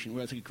English Patient,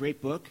 where it's like a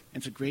great book,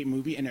 and it's a great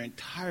movie, and they're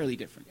entirely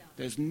different. Yeah.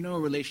 There's no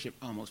relationship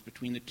almost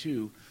between the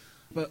two.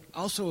 But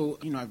also,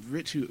 I've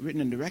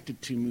written and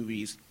directed 2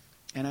 movies,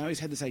 and I always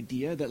had this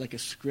idea that like a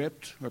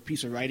script or a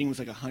piece of writing was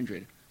like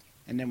 100.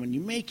 And then when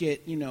you make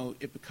it,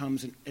 it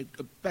becomes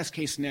a best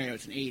case scenario,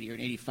 it's an 80 or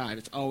an 85.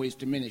 It's always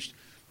diminished.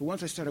 But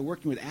once I started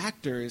working with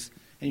actors,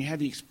 and you have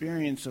the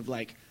experience of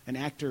like an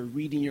actor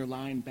reading your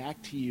line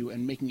back to you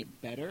and making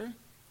it better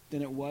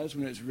than it was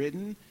when it was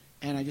written,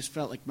 and I just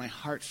felt like my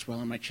heart swell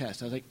in my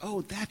chest. I was like,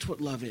 oh, that's what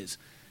love is.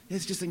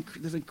 It's just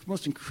the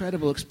most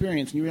incredible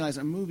experience, and you realize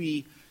a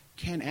movie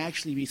can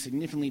actually be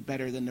significantly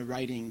better than the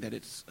writing that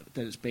it's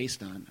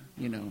based on,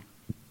 I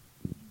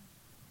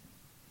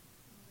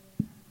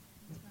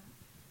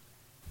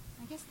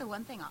guess the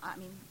one thing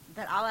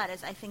that I'll add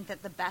is I think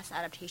that the best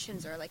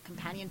adaptations are like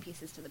companion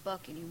pieces to the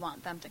book, and you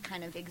want them to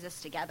kind of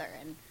exist together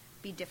and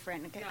be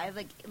different. Yeah.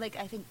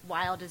 I think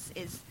Wild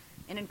is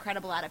an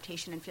incredible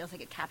adaptation and feels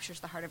like it captures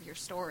the heart of your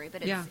story,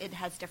 but it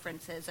has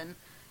differences. And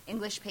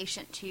English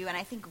Patient too, and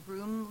I think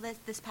Room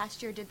this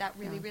past year did that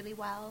really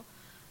well.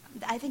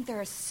 I think there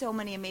are so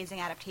many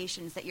amazing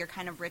adaptations that you're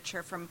kind of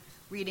richer from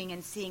reading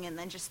and seeing, and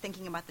then just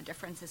thinking about the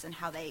differences and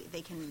how they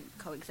can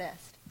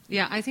coexist.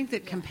 Yeah, I think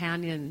that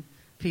companion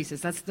pieces,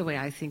 that's the way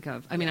I think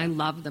of. I mean, I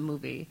love the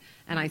movie,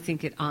 and I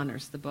think it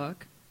honors the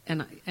book,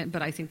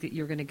 but I think that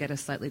you're going to get a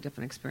slightly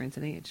different experience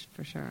in each,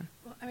 for sure.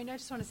 Well, I mean, I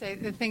just want to say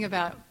the thing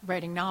about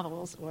writing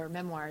novels or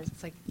memoirs,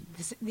 it's like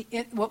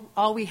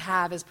all we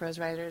have as prose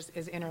writers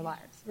is inner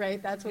lives,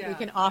 right? That's what we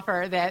can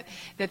offer that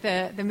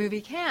the movie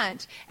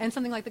can't. And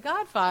something like The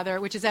Godfather,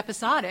 which is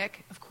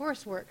episodic, of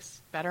course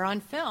works better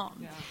on film.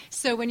 Yeah.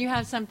 So when you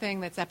have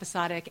something that's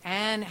episodic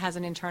and has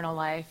an internal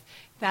life,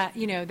 that,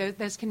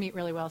 those can meet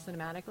really well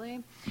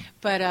cinematically.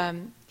 But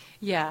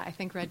I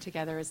think read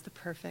together is the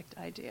perfect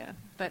idea.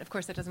 But of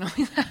course that doesn't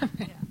always happen.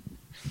 Yeah.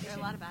 There are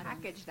a lot of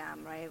package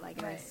them, right? Like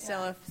in a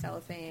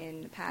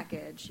cellophane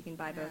package, you can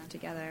buy both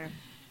together.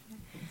 So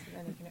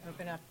then you can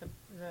open up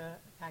the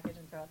package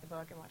and throw out the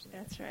book and watch it.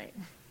 That's right,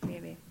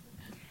 maybe.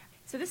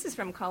 So this is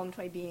from Colin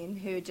Toybeen,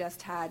 who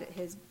just had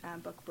his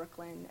book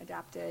Brooklyn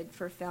adapted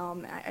for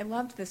film. I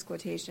loved this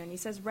quotation. He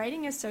says,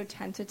 "Writing is so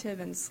tentative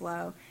and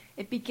slow.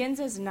 It begins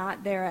as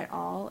not there at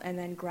all and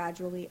then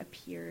gradually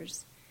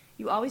appears.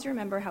 You always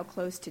remember how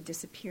close to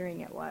disappearing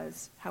it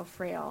was, how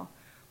frail.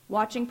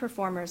 Watching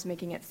performers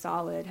making it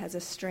solid has a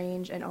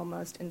strange and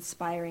almost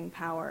inspiring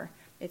power.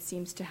 It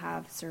seems to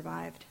have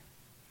survived."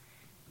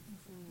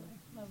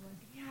 Lovely.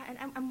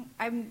 Yeah, and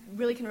I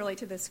really can relate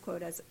to this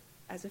quote as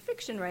a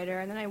fiction writer,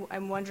 and then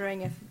I'm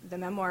wondering if the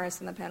memoirists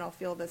on the panel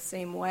feel the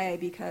same way,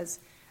 because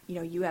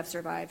you have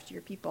survived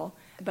your people.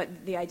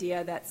 But the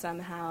idea that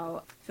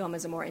somehow film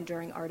is a more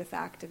enduring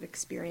artifact of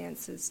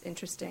experience is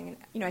interesting.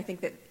 And I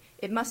think that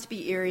it must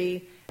be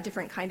eerie, a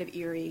different kind of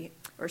eerie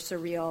or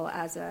surreal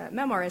as a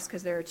memoirist,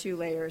 because there are two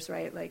layers,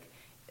 right? Like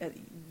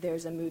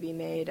there's a movie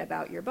made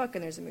about your book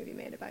and there's a movie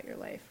made about your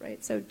life,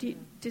 right? So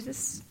does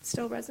this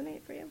still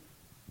resonate for you?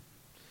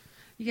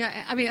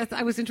 Yeah, I mean,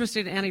 I was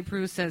interested. Annie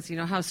Proulx says,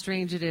 how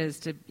strange it is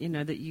to,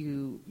 that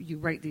you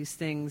write these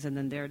things and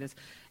then there it is.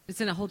 It's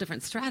in a whole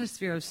different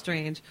stratosphere of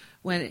strange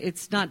when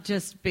it's not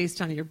just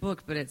based on your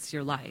book, but it's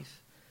your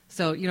life.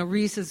 So,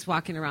 Reese is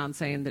walking around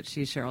saying that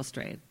she's Cheryl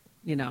Strayed,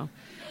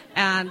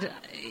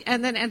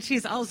 And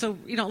she's also,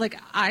 like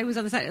I was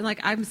on the side, and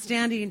like I'm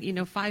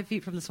standing, 5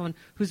 feet from this woman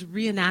who's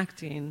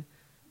reenacting,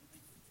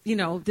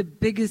 the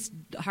biggest,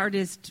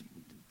 hardest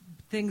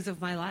things of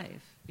my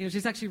life.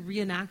 She's actually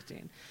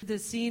reenacting the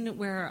scene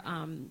where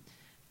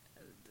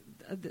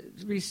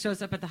Reese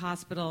shows up at the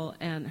hospital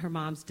and her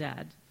mom's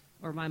dead,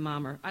 or my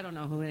mom, or I don't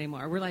know who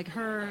anymore. We're like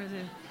her,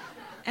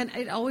 and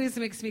it always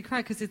makes me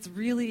cry because it's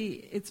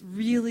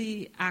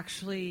really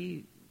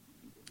actually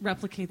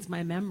replicates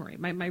my memory,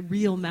 my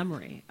real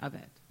memory of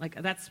it.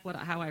 Like that's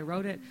how I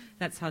wrote it.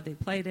 That's how they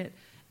played it.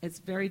 It's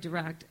very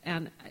direct,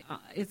 and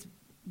it's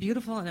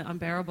beautiful and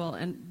unbearable,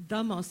 and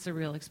the most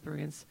surreal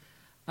experience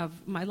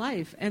of my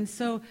life. And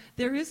so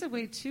there is a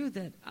way too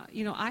that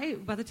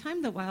by the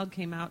time that Wild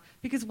came out,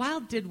 because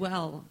Wild did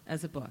well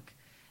as a book,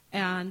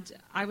 and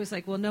I was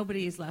like, well,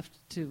 nobody's left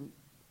to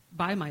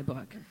buy my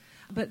book.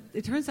 But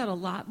it turns out a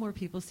lot more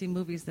people see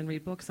movies than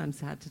read books, I'm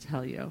sad to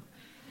tell you.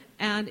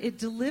 And it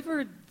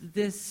delivered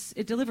this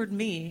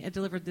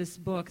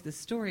book, this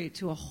story,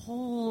 to a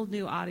whole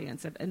new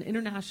audience, an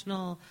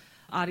international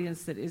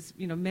audience that is,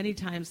 many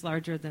times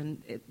larger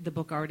than the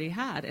book already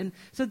had. And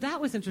so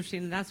that was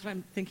interesting, and that's what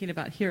I'm thinking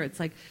about here. It's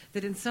like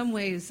that in some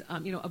ways,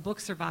 a book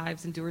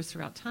survives, endures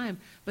throughout time,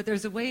 but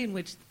there's a way in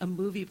which a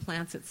movie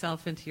plants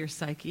itself into your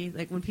psyche.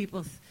 Like when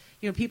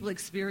people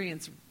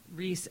experience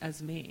Reese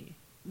as me,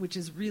 which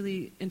is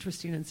really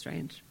interesting and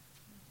strange.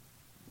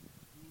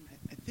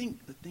 I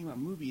think the thing about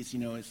movies,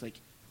 is like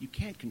you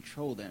can't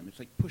control them. It's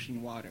like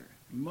pushing water.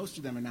 Most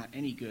of them are not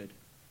any good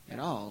at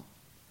all.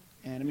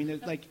 And I mean,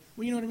 there's like,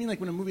 well, you know what I mean?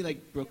 Like when a movie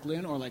like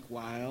Brooklyn or like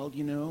Wild,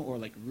 or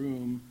like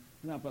Room,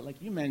 but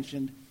like you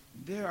mentioned,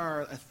 there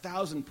are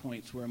 1,000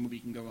 points where a movie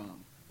can go wrong.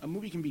 A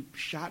movie can be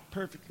shot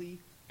perfectly,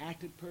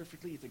 acted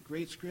perfectly, it's a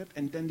great script,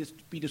 and then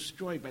just be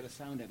destroyed by the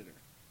sound editor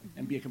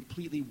and be a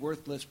completely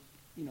worthless,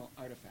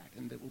 artifact,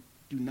 and that will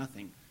do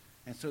nothing.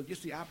 And so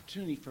just the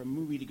opportunity for a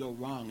movie to go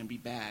wrong and be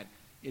bad,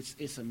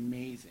 it's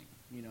amazing.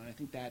 And I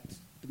think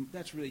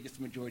that's really just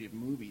the majority of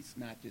movies,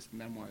 not just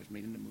memoirs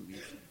made into movies.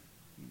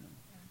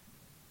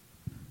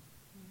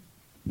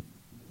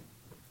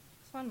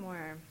 One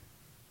more.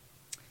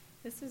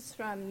 This is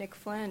from Nick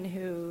Flynn,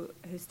 who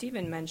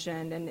Stephen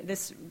mentioned, and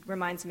this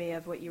reminds me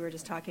of what you were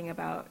just talking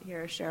about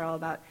here, Cheryl,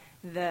 about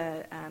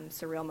the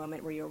surreal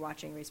moment where you were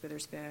watching Reese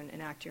Witherspoon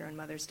enact your own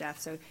mother's death.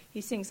 So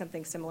he's seeing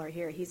something similar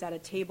here. He's at a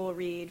table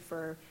read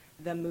for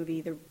the movie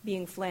The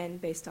Being Flynn,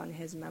 based on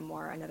his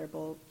memoir, Another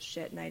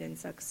Bullshit Night in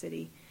Suck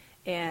City.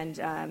 And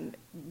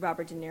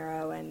Robert De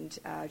Niro and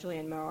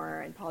Julianne Moore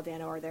and Paul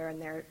Dano are there,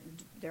 and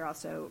they're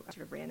also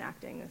sort of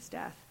reenacting this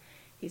death.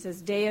 He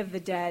says, "Day of the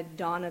dead,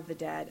 dawn of the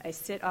dead, I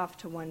sit off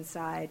to one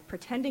side,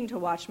 pretending to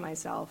watch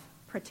myself,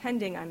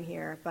 pretending I'm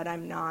here, but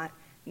I'm not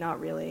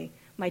really.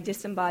 My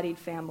disembodied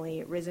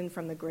family, risen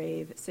from the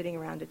grave, sitting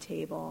around a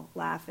table,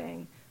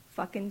 laughing.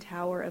 Fucking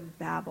Tower of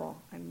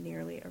Babel, I'm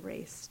nearly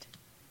erased."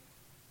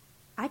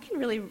 I can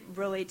really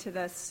relate to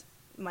this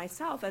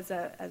myself as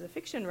a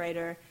fiction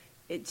writer,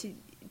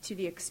 to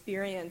the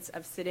experience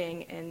of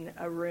sitting in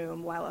a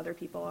room while other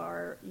people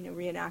are,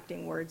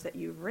 reenacting words that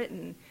you've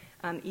written.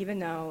 Even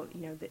though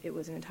it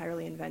was an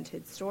entirely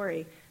invented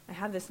story, I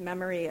have this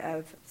memory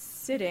of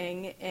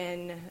sitting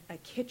in a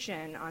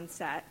kitchen on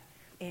set,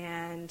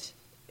 and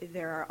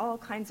there are all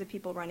kinds of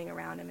people running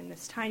around. I'm in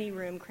this tiny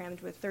room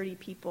crammed with 30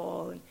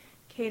 people, and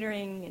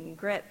catering and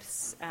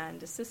grips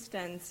and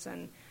assistants,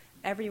 and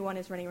everyone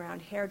is running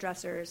around,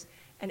 hairdressers,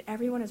 and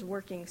everyone is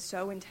working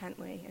so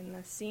intently. And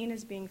the scene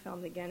is being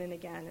filmed again and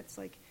again. It's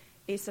like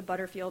Asa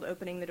Butterfield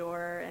opening the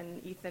door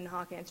and Ethan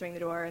Hawke answering the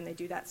door, and they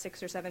do that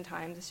 6 or 7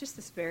 times. It's just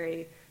this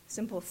very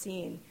simple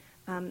scene.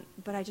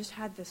 But I just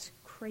had this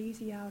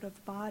crazy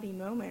out-of-body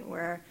moment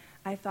where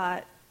I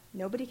thought,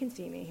 nobody can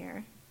see me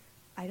here.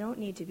 I don't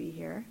need to be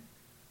here.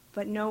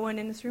 But no one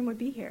in this room would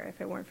be here if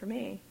it weren't for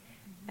me.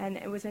 And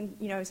it was, it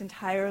was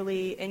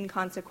entirely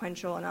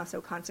inconsequential and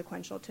also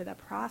consequential to the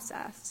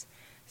process.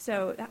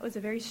 So that was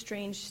a very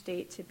strange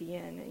state to be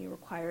in. It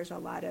requires a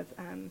lot of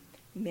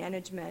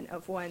management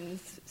of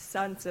one's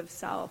sense of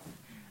self.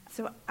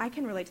 So I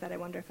can relate to that. I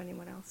wonder if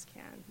anyone else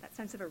can. That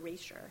sense of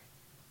erasure.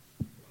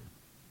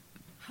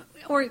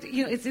 Or,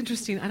 it's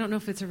interesting. I don't know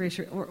if it's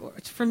erasure. Or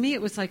for me,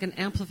 it was like an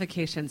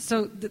amplification.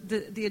 So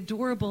the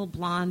adorable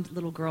blonde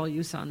little girl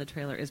you saw in the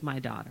trailer is my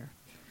daughter.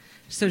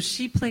 So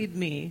she played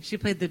me. She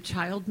played the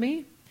child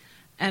me,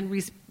 and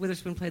Reese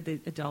Witherspoon played the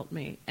adult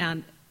me.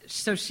 And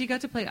so she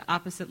got to play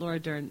opposite Laura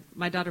Dern.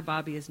 My daughter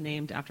Bobby is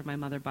named after my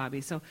mother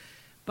Bobby. So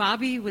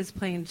Bobby was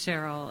playing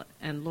Cheryl,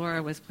 and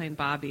Laura was playing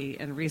Bobby,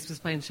 and Reese was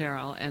playing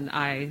Cheryl, and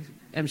I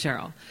am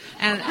Cheryl.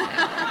 And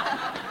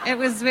it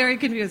was very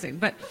confusing.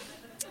 But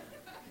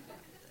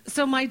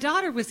so my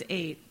daughter was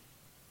 8,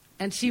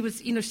 and she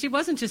was, she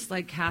wasn't just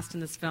like cast in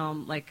this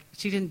film, like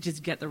she didn't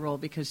just get the role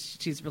because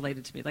she's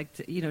related to me. Like,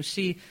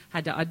 she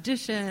had to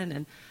audition,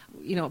 and,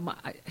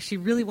 she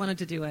really wanted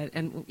to do it.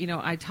 And,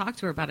 I talked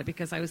to her about it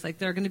because I was like,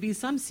 there are going to be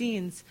some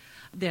scenes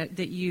that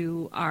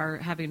you are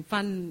having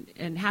fun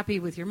and happy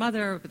with your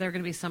mother, but there are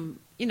going to be some,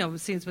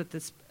 scenes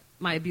with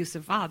my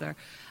abusive father,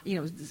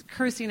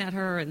 cursing at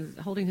her and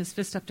holding his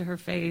fist up to her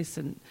face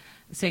and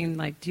saying,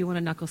 like, do you want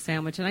a knuckle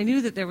sandwich? And I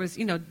knew that there was,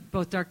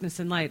 both darkness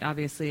and light,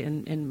 obviously,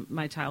 in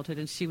my childhood,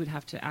 and she would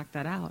have to act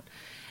that out.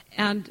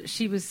 And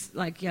she was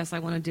like, yes, I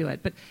want to do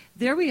it. But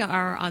there we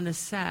are on the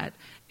set,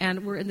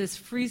 and we're in this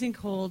freezing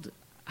cold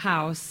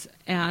house,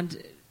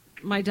 and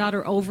my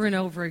daughter over and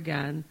over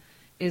again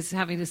is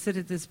having to sit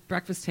at this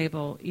breakfast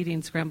table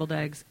eating scrambled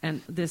eggs,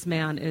 and this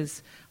man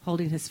is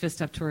holding his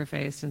fist up to her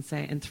face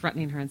and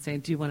threatening her and saying,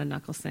 do you want a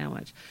knuckle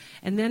sandwich?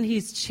 And then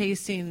he's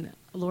chasing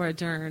Laura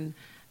Dern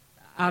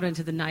out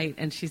into the night,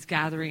 and she's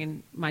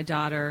gathering my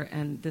daughter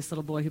and this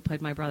little boy who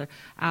played my brother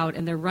out,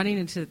 and they're running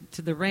into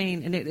the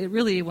rain, and it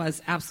really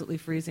was absolutely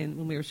freezing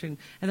when we were shooting,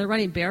 and they're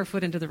running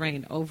barefoot into the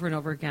rain over and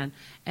over again,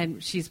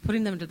 and she's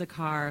putting them into the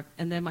car,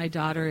 and then my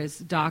daughter is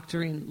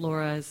doctoring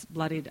Laura's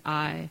bloodied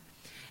eye.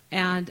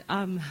 And,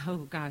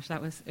 oh gosh,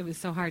 it was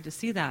so hard to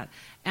see that.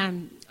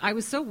 And I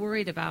was so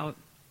worried about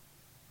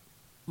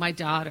my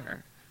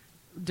daughter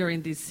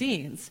during these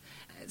scenes.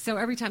 So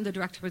every time the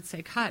director would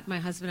say cut, my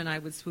husband and I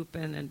would swoop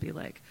in and be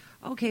like,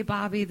 okay,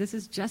 Bobby, this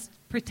is just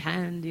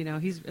pretend,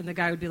 and the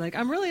guy would be like,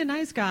 I'm really a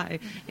nice guy,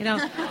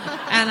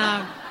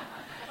 And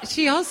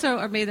she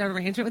also made that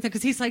arrangement with him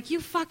because he's like, you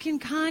fucking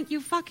cunt,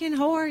 you fucking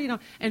whore,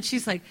 And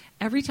she's like,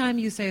 every time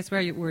you say a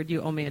swear word,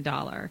 you owe me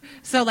 $1.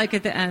 So like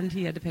at the end,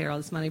 he had to pay her all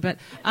this money. But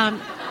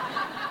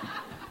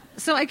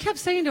so I kept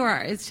saying to her,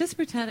 it's just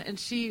pretend. And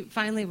she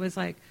finally was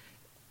like,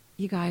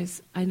 you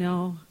guys, I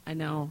know.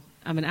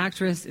 I'm an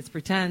actress. It's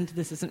pretend.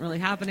 This isn't really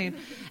happening.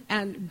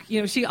 And,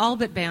 she all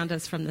but banned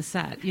us from the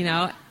set,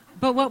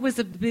 But what was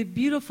a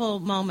beautiful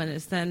moment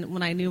is then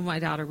when I knew my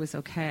daughter was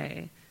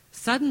okay,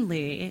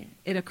 suddenly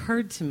it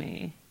occurred to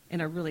me in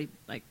a really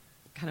like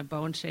kind of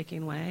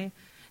bone-shaking way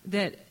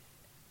that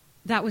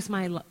was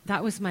my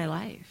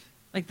life.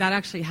 Like that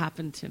actually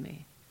happened to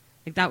me.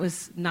 Like that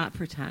was not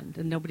pretend,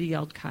 and nobody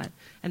yelled cut.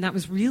 And that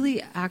was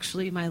really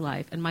actually my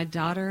life. And my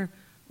daughter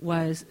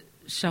was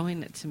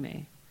showing it to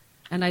me.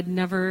 And I'd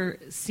never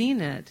seen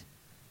it.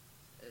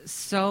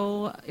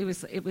 So it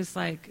was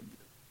like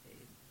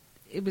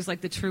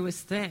the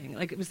truest thing.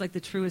 Like it was like the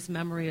truest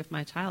memory of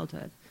my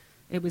childhood.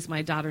 It was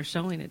my daughter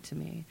showing it to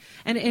me.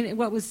 And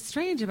what was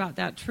strange about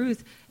that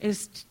truth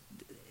is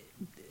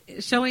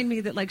showing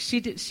me that like she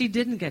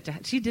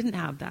didn't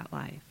have that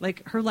life.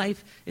 Like her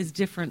life is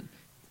different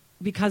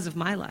because of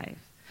my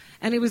life.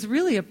 And it was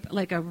really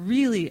a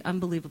really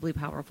unbelievably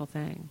powerful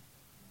thing.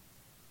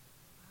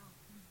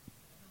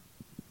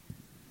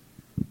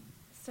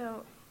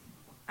 So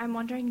I'm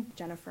wondering,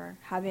 Jennifer,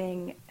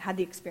 having had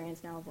the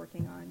experience now of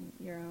working on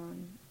your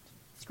own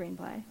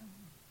screenplay,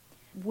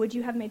 would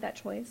you have made that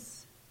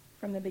choice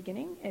from the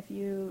beginning if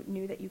you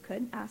knew that you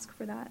could ask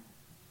for that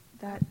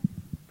privilege?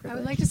 I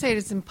would like to say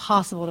it's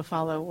impossible to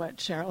follow what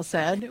Cheryl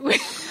said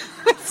with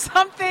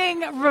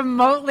something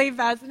remotely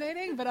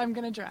fascinating, but I'm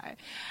going to try.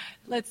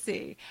 Let's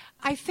see.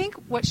 I think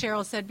what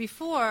Cheryl said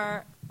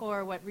before,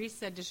 or what Reese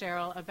said to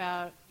Cheryl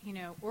about,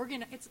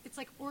 it's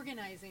like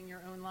organizing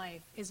your own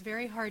life is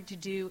very hard to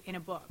do in a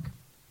book.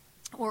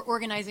 or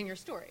organizing your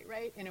story,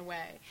 right, in a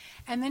way.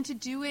 And then to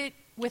do it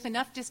with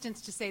enough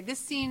distance to say, this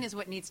scene is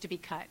what needs to be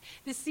cut.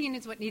 This scene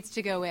is what needs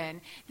to go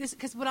in.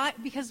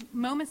 Because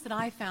moments that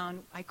I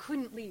found I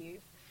couldn't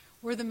leave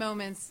were the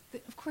moments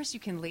that, of course you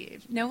can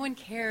leave. No one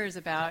cares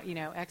about,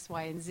 X,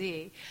 Y, and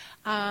Z.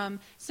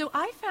 So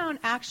I found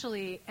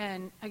actually,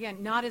 and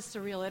again, not as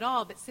surreal at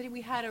all, but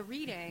we had a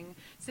reading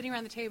sitting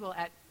around the table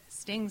at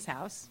Sting's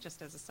house,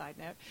 just as a side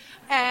note,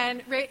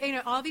 and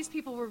all these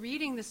people were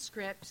reading the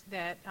script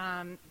that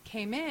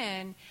came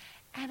in,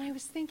 and I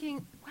was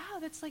thinking, wow,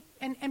 that's like,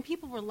 and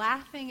people were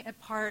laughing at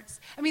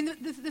parts. I mean,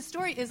 the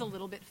story is a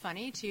little bit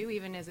funny too,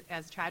 even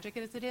as tragic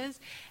as it is.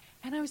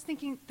 And I was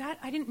thinking that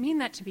I didn't mean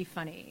that to be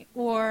funny,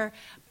 or,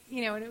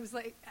 and it was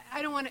like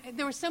I don't want to.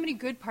 There were so many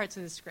good parts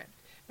of the script,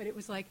 but it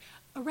was like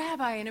a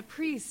rabbi and a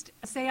priest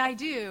say I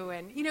do,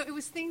 and it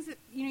was things that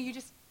you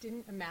just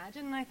didn't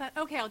imagine. And I thought,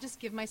 okay, I'll just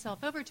give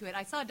myself over to it.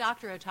 I saw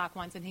Dr. O talk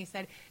once, and he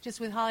said,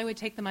 just with Hollywood,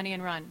 take the money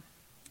and run.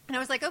 And I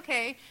was like,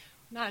 okay,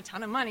 not a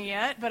ton of money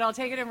yet, but I'll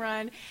take it and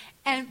run.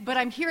 But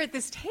I'm here at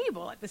this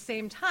table at the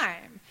same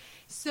time.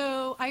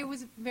 So I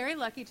was very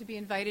lucky to be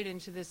invited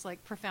into this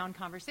profound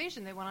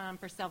conversation that went on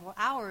for several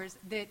hours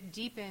that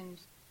deepened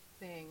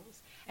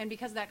things. And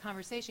because of that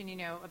conversation,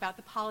 about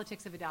the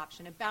politics of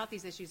adoption, about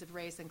these issues of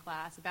race and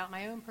class, about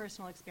my own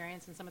personal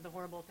experience and some of the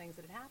horrible things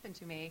that had happened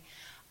to me,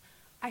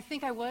 I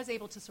think I was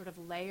able to sort of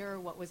layer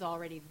what was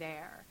already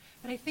there.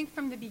 But I think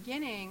from the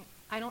beginning,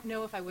 I don't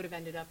know if I would have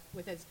ended up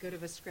with as good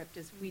of a script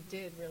as we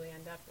did really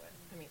end up with.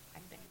 I mean, I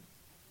think.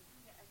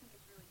 Yeah, I think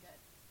it's really good.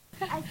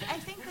 I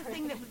think the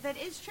thing that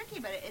is tricky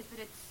about it is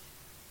that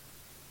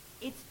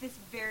it's this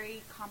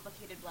very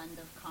complicated blend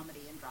of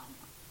comedy and drama,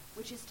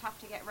 which is tough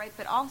to get right.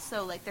 But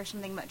also, there's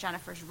something about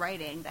Jennifer's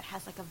writing that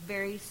has a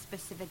very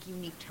specific,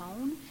 unique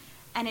tone.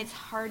 And it's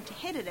hard to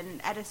hit it.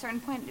 And at a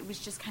certain point, it was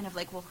just kind of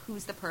well,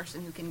 who's the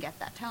person who can get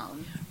that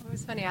tone? It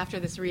was funny,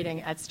 after this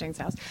reading at Sting's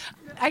house,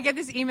 I get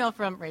this email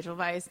from Rachel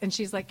Weisz, and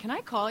she's like, can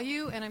I call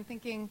you? And I'm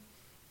thinking,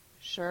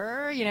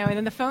 sure, and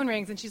then the phone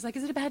rings, and she's like,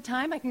 is it a bad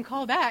time? I can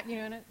call back,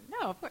 and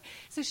no, of course.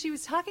 So she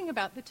was talking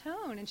about the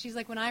tone, and she's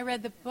like, when I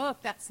read the book,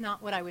 that's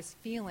not what I was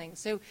feeling.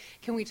 So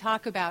can we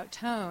talk about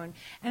tone?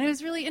 And it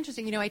was really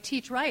interesting. I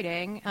teach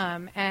writing,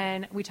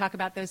 and we talk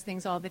about those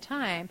things all the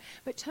time,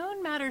 but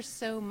tone matters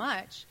so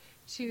much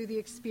to the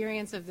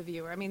experience of the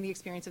viewer. I mean, the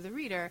experience of the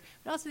reader,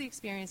 but also the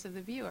experience of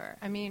the viewer.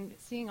 I mean,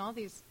 seeing all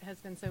these has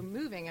been so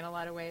moving in a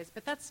lot of ways,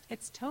 but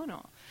it's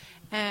tonal.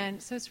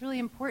 And so it's really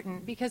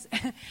important because,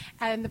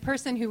 and the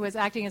person who was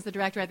acting as the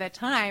director at that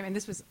time, and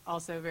this was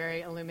also very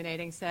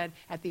illuminating, said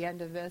at the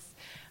end of this,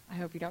 I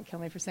hope you don't kill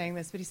me for saying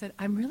this, but he said,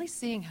 I'm really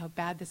seeing how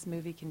bad this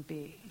movie can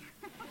be.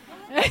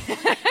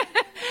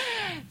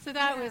 So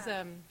that was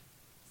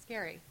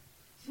scary.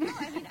 No,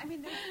 I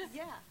mean,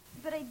 yeah.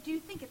 But I do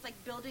think it's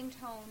building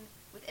tone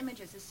with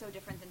images is so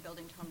different than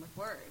building tone with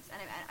words.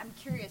 And I'm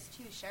curious,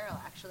 too, Cheryl,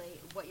 actually,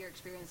 what your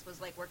experience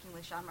was like working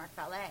with Jean-Marc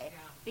Vallée.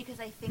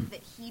 Because I think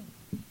that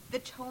the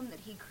tone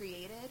that he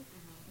created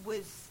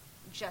was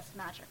just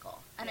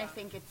magical. And I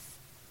think it's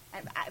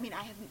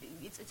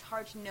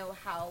hard to know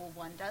how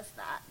one does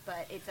that,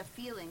 but it's a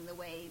feeling, the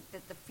way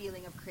that the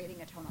feeling of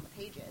creating a tone on the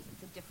pages.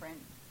 It's a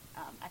different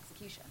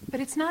execution. But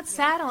it's not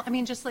sad. I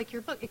mean, just like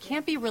your book, it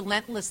can't be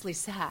relentlessly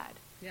sad.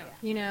 Yeah.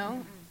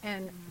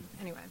 And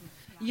anyway.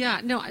 Yeah,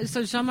 no,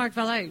 so Jean-Marc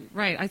Vallée,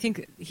 right, I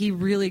think he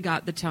really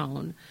got the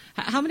tone.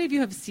 How many of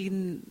you have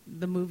seen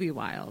the movie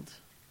Wild?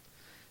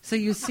 So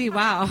you see,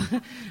 wow,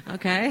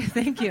 okay,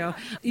 thank you.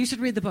 You should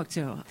read the book,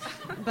 too.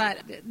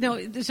 But,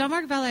 no,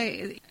 Jean-Marc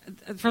Vallée,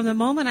 from the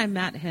moment I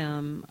met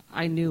him,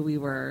 I knew we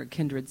were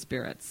kindred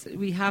spirits.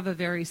 We have a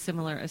very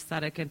similar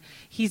aesthetic, and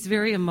he's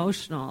very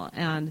emotional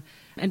and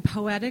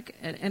poetic.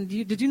 And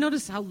did you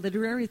notice how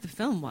literary the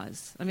film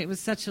was? I mean, it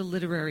was such a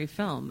literary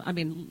film. I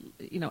mean,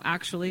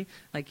 actually,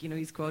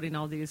 he's quoting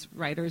all these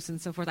writers and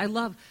so forth.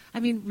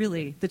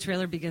 Really, the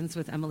trailer begins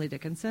with Emily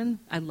Dickinson.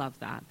 I love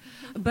that.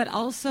 But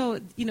also,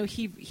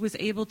 he was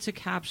able to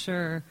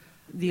capture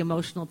the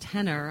emotional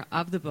tenor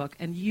of the book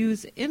and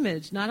use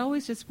image, not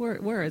always just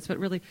words, but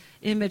really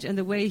image, and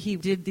the way he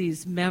did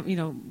these,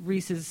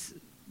 Reese's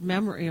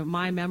memory,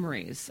 my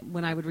memories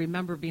when I would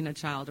remember being a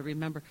child, or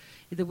remember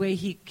the way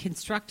he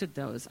constructed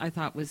those, I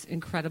thought was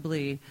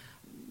incredibly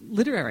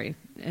literary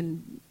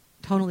and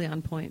tonally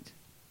on point.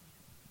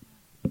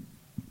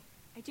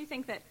 I do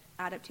think that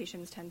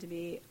adaptations tend to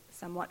be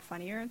somewhat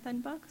funnier than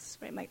books.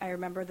 Right? I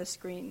remember the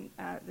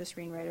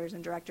screenwriters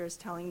and directors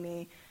telling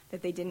me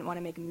that they didn't want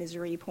to make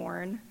misery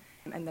porn,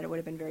 and that it would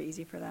have been very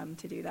easy for them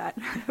to do that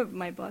out of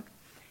my book.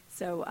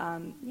 So,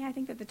 I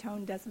think that the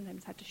tone does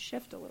sometimes have to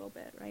shift a little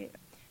bit, right?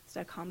 To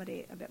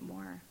accommodate a bit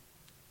more.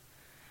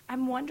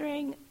 I'm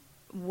wondering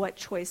what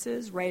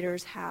choices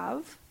writers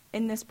have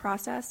in this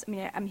process. I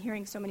mean, I'm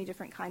hearing so many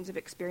different kinds of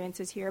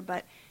experiences here,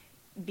 but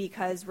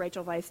because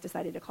Rachel Weisz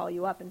decided to call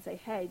you up and say,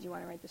 hey, do you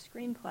want to write the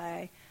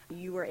screenplay,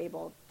 you were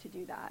able to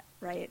do that,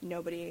 right?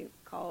 Nobody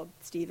called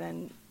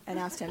Stephen and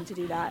asked him to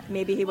do that.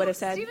 Maybe he would have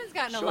said, Stephen's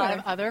gotten sure. a lot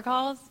of other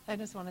calls, I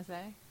just want to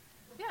say.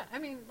 Yeah, I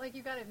mean,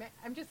 you got to admit,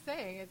 I'm just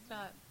saying, it's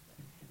not...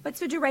 But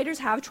so do writers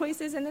have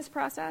choices in this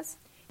process?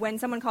 When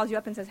someone calls you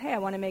up and says, hey, I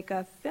want to make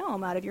a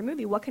film out of your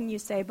movie, what can you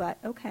say but,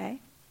 okay?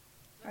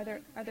 Are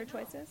there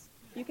choices?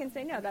 You can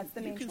say no, that's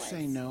the main choice. You can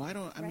say no. I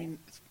right? mean,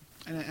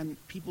 and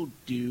people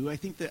do. I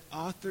think that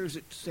authors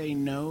that say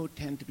no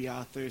tend to be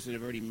authors that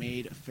have already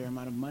made a fair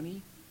amount of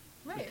money.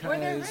 Right, or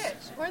they're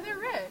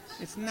rich.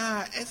 It's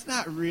not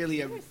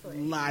really a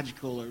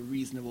logical or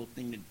reasonable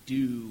thing to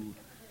do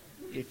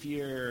if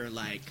you're,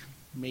 like,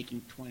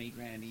 making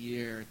 $20,000 a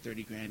year or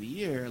 $30,000 a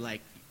year.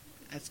 Like,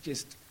 that's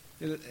just,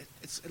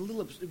 it's a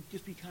little, it would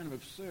just be kind of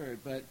absurd.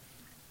 But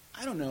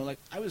I don't know, like,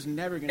 I was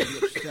never going to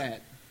be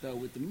upset, though,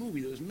 with the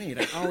movie that was made.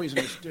 I always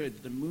understood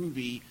that the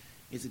movie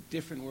is a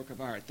different work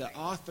of art. The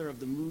author of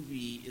the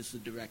movie is the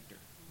director,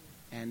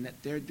 and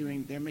that they're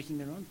making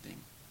their own thing.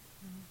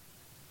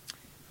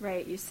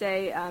 Right. You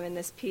say in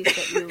this piece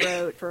that you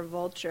wrote for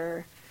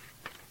Vulture,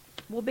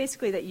 well,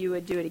 basically that you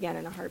would do it again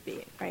in a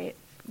heartbeat, right?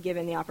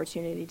 Given the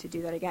opportunity to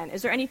do that again.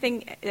 Is there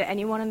anything that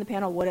anyone on the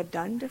panel would have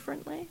done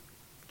differently,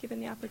 given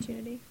the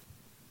opportunity?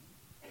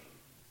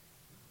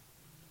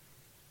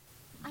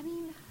 I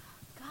mean,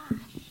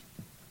 gosh,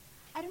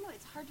 I don't know.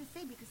 It's hard to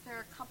say because there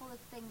are a couple of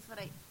things that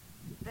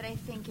I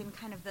think in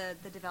kind of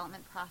the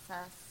development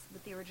process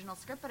with the original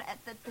script, but at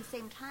the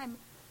same time,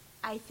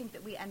 I think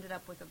that we ended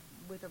up with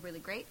a really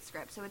great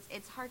script. So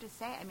it's hard to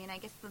say. I mean, I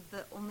guess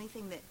the only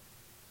thing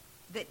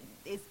that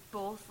is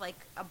both like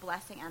a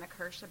blessing and a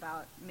curse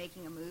about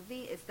making a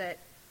movie is that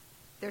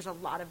there's a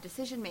lot of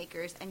decision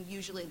makers, and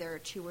usually there are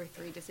 2 or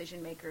 3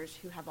 decision makers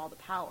who have all the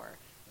power.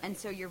 And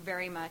so you're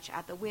very much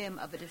at the whim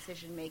of a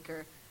decision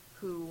maker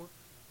who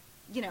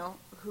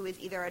is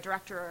either a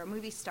director or a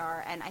movie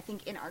star. And I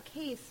think in our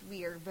case,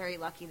 we are very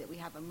lucky that we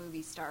have a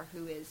movie star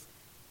who is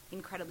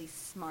incredibly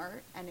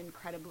smart and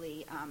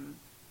incredibly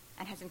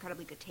and has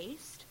incredibly good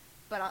taste.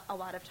 But a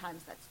lot of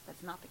times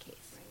that's not the case.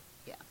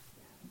 Right.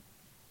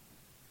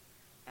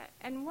 Yeah.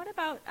 And what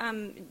about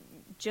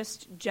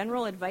just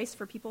general advice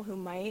for people who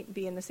might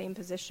be in the same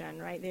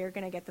position, right? They're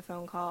going to get the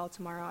phone call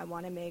tomorrow, I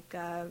want to make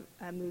a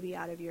movie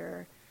out of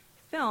your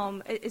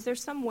film. Is there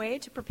some way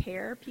to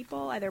prepare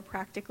people, either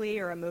practically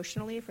or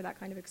emotionally, for that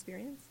kind of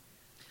experience?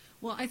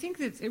 Well, I think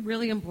that it's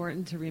really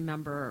important to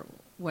remember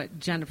what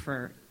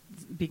Jennifer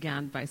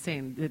began by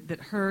saying, that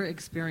her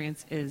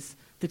experience is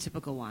the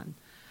typical one.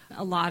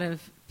 A lot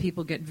of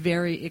people get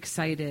very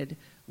excited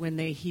when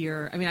they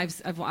hear. I mean,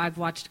 I've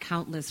watched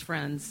countless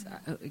friends,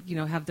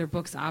 have their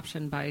books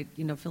optioned by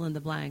fill in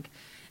the blank,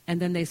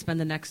 and then they spend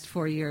the next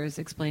 4 years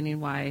explaining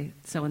why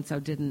so and so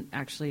didn't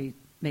actually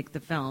make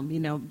the film,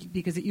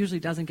 because it usually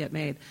doesn't get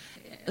made.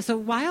 So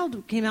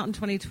Wild came out in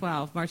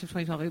 2012, March of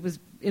 2012. It was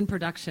in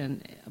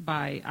production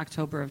by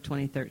October of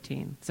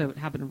 2013, so it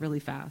happened really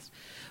fast.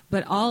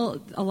 But all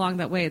along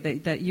that way,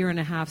 that year and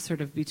a half sort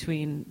of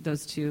between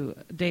those two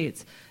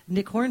dates,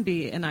 Nick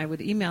Hornby and I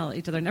would email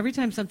each other, and every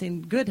time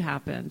something good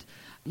happened,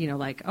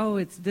 like, oh,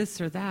 it's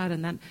this or that,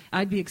 and then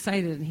I'd be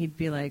excited, and he'd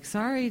be like,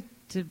 sorry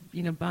to,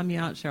 bum you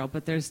out, Cheryl,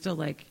 but there's still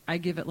I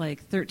give it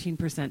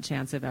 13%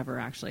 chance of ever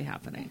actually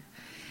happening.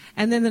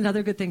 And then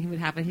another good thing would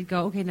happen. He'd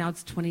go, okay, now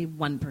it's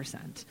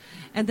 21%.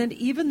 And then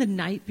even the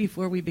night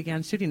before we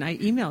began shooting, I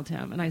emailed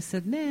him, and I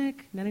said,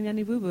 Nick, nanny,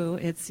 nanny, boo-boo,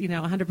 it's,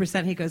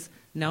 100%. He goes,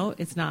 no,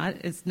 it's not.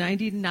 It's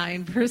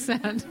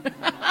 99%.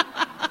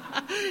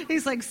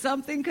 He's like,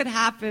 something could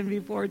happen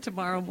before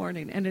tomorrow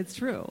morning, and it's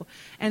true.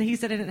 And he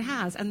said, and it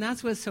has. And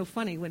that's what's so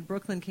funny when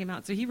Brooklyn came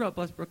out. So he wrote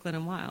both Brooklyn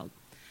and Wild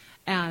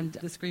and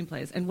the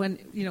screenplays. And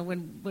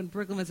when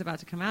Brooklyn was about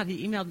to come out,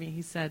 he emailed me.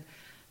 He said,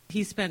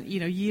 he spent,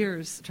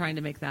 years trying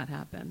to make that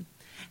happen.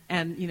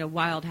 And,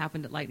 Wild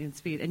happened at lightning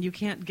speed. And you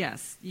can't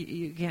guess.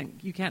 You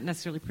can't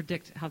necessarily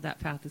predict how that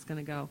path is going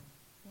to go.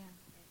 Yeah.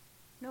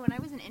 No, when I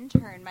was an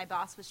intern, my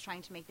boss was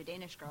trying to make The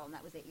Danish Girl, and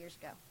that was 8 years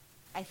ago.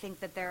 I think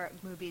that there are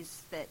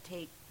movies that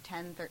take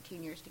 10,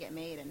 13 years to get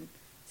made, and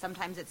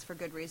sometimes it's for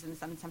good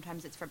reasons, and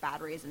sometimes it's for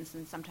bad reasons,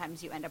 and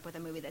sometimes you end up with a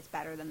movie that's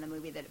better than the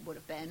movie that it would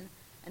have been,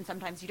 and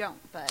sometimes you don't,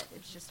 but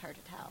it's just hard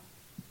to tell.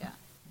 Yeah.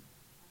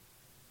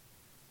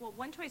 Well,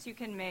 one choice you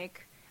can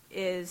make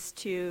is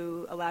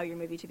to allow your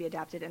movie to be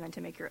adapted and then to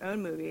make your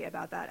own movie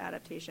about that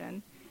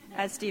adaptation,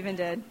 as Stephen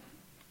did.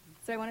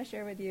 So I want to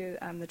share with you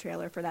the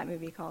trailer for that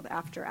movie called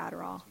After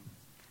Adderall.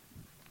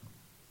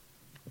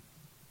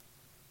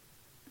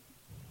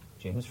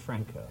 James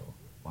Franco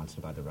wants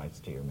to buy the rights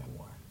to your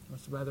memoir.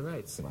 Wants to buy the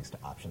rights? He wants to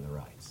option the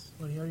rights.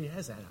 Well, he already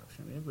has that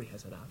option. I mean, everybody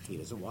has that option. He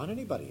doesn't want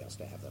anybody else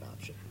to have that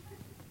option.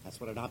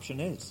 That's what an option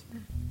is.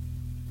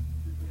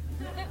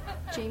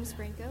 James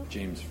Franco?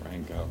 James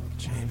Franco.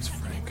 James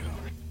Franco.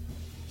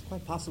 It's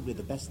quite possibly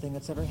the best thing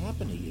that's ever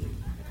happened to you.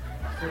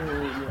 So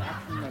you're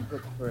optioning my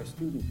book for a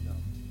student film?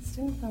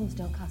 Student films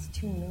don't cost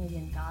 $2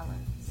 million.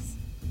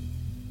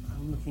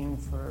 I'm looking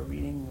for a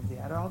reading of the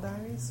Adderall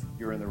Diaries.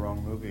 You're in the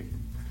wrong movie.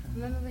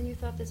 Remember when you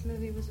thought this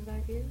movie was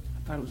about you?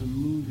 I thought it was a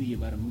movie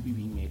about a movie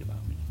being made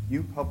about me.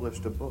 You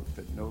published a book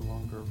that no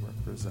longer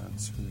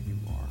represents who you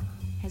are.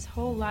 His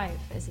whole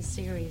life is a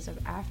series of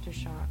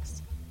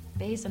aftershocks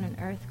based on an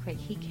earthquake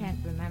he can't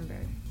remember.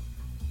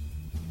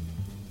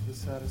 The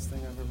saddest thing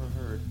I've ever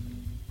heard.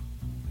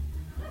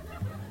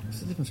 What's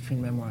the difference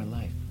between memoir and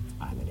life?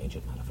 I'm an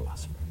agent, not a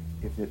philosopher.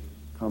 If it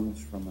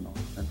comes from an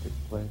authentic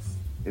place,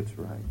 it's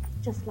right.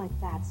 Just like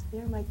that,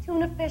 spear my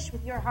tuna fish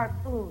with your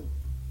harpoon.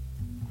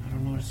 I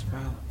don't know what it's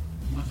about.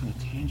 I'm off on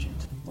a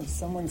tangent. When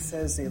someone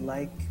says they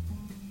like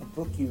a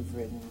book you've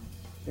written,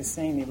 they're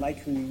saying they like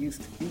who you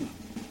used to be.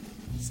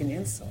 It's an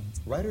insult.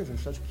 Writers are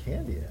such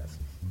candy asses.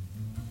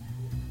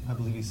 I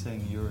believe he's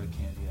saying you're a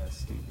candy ass,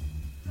 Steve.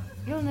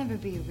 You'll never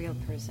be a real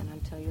person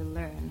until you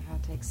learn how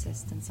to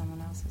exist in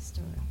someone else's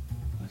story.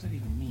 What does that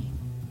even mean?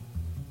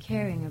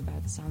 Caring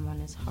about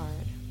someone is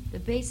hard. The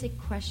basic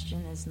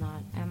question is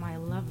not, am I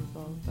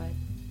lovable, but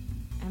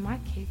am I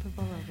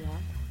capable of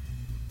love?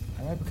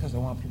 I write because I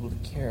want people to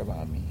care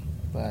about me,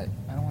 but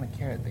I don't want to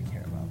care that they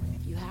care about me.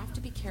 You have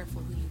to be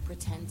careful who you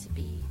pretend to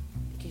be,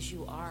 because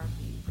you are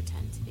who you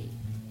pretend to be.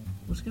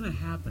 What's going to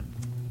happen?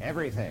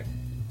 Everything.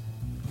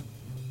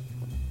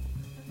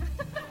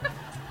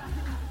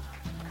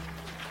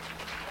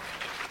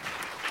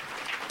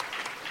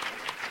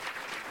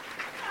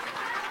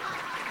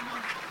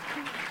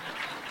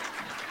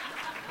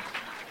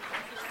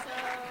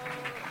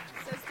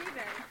 So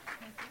Stephen.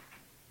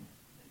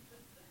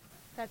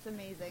 That's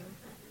amazing.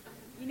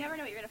 You never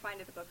know what you're going to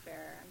find at the book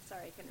fair. I'm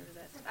sorry, I couldn't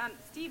resist.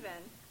 Stephen,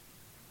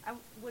 I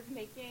was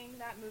making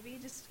that movie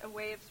just a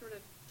way of sort of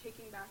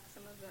taking back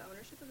some of the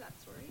ownership of that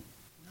story.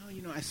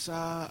 No, I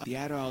saw the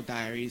Adderall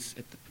Diaries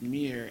at the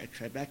premiere at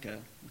Tribeca,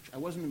 which I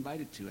wasn't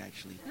invited to,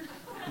 actually.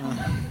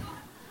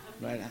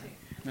 But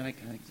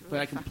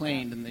I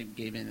complained, and they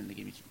gave in, and they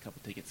gave me a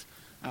couple tickets.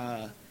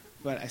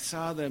 But I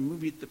saw the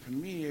movie at the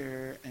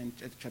premiere and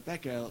at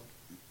Tribeca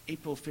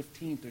April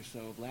 15th or so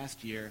of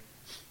last year,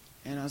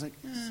 and I was like,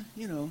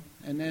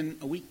 and then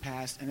a week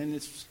passed, and then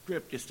this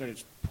script just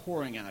started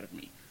pouring out of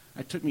me.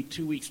 It took me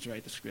 2 weeks to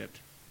write the script,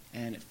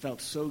 and it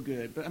felt so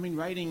good. But,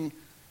 writing,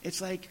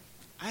 it's like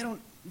I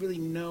don't really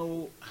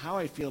know how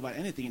I feel about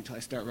anything until I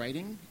start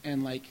writing,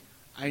 and,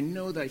 I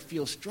know that I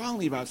feel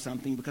strongly about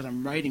something because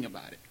I'm writing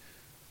about it,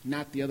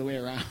 not the other way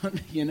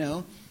around,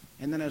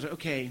 And then I was like,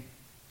 okay,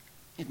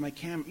 if my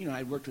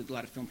I'd worked with a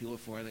lot of film people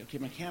before. Like, okay,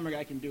 my camera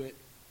guy can do it,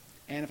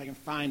 and if I can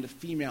find a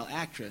female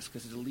actress,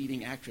 because the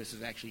leading actress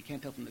is actually, you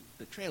can't tell from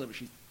the trailer, but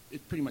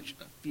it's pretty much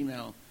a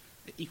female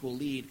equal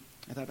lead.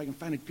 I thought if I can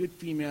find a good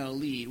female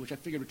lead, which I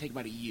figured would take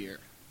about a year,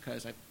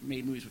 because I've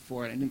made movies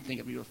before, and I didn't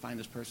think I'd be able to find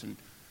this person,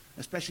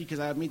 especially because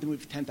I made the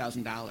movie for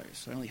 $10,000,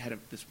 so I only had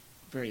this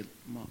very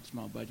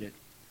small budget.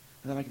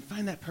 I thought if I can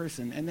find that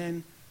person, and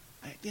then,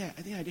 I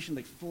think I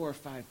auditioned 4 or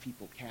 5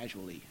 people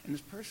casually, and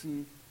this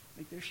person,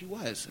 there she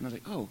was, and I was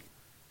like, oh.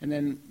 And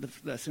then the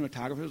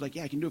cinematographer was like,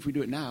 yeah, I can do it if we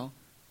do it now.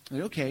 I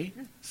was like, okay.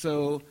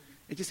 So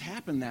it just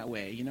happened that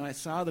way. I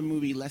saw the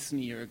movie less than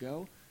a year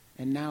ago,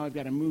 and now I've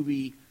got a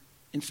movie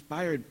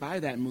inspired by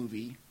that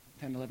movie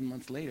 10, 11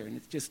 months later, and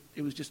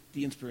it was just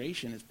the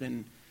inspiration. It's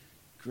been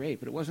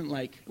great, but it wasn't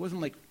like I'm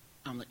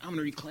going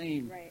to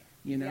reclaim, right.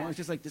 Yeah. It's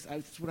just like this.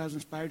 That's what I was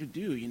inspired to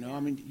do,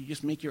 you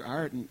just make your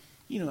art, and,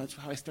 that's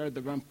how I started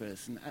the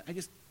Rumpus, and I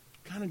just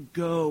kind of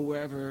go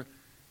wherever.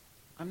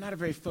 I'm not a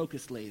very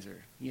focused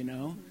laser, I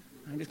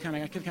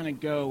can kind of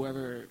go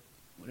whatever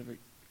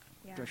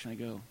direction I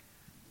go.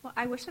 Well,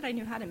 I wish that I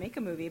knew how to make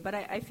a movie, but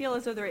I feel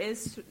as though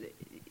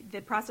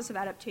the process of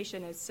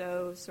adaptation is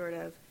so sort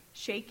of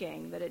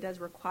shaking that it does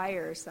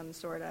require some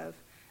sort of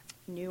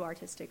new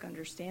artistic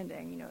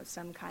understanding,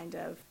 some kind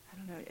of,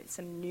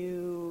 some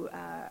new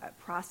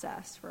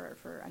process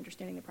for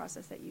understanding the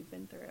process that you've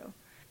been through.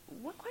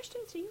 What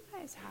questions do you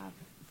guys have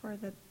for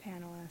the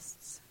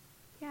panelists?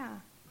 Yeah.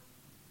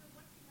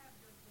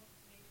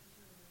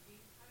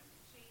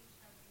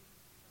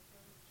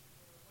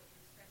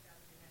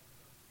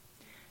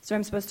 So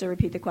I'm supposed to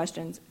repeat the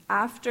questions.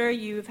 After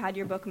you've had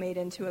your book made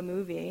into a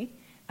movie,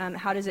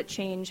 how does it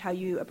change how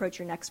you approach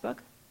your next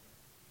book?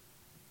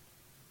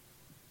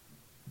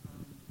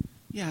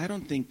 Yeah, I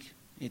don't think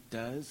it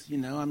does.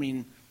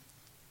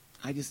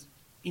 I just,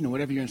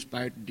 whatever you're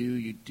inspired to do,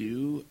 you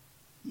do.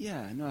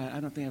 Yeah, no, I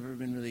don't think I've ever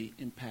been really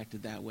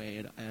impacted that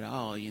way at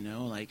all.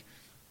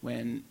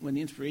 When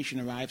the inspiration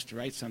arrives to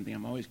write something,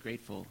 I'm always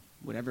grateful,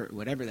 whatever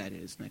that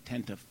is, and I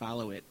tend to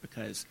follow it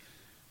because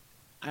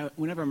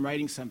whenever I'm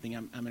writing something,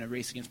 I'm in a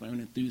race against my own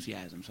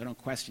enthusiasm, so I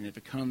don't question it. If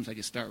it comes, I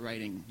just start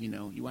writing. You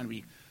want to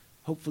be,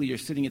 hopefully you're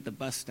sitting at the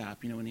bus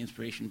stop, when the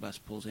inspiration bus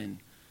pulls in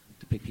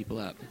to pick people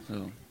up.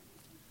 So.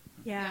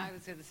 Yeah, I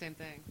would say the same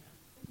thing.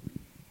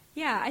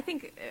 Yeah, I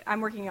think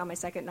I'm working on my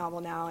second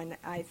novel now, and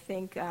I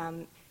think,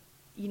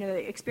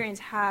 the experience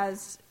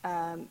has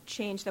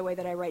changed the way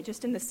that I write,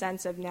 just in the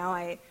sense of now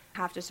I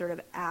have to sort of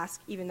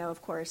ask, even though,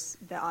 of course,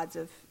 the odds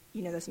of,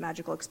 this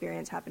magical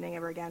experience happening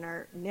ever again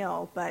are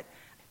nil, but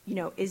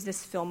is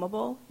this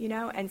filmable,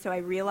 And so I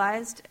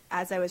realized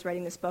as I was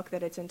writing this book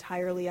that it's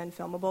entirely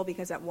unfilmable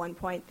because at one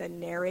point the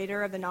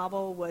narrator of the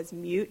novel was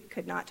mute,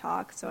 could not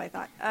talk. So I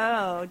thought,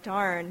 oh,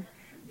 darn,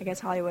 I guess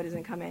Hollywood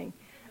isn't coming.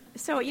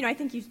 So, I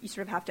think you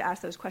sort of have to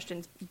ask those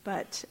questions,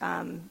 but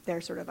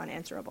they're sort of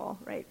unanswerable,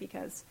 right?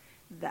 Because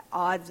the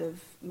odds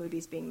of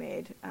movies being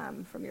made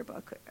from your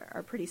book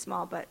are pretty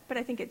small. But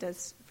I think it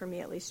does, for me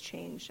at least,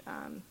 change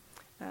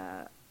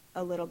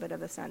a little bit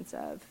of a sense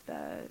of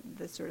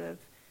the sort of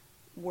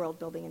world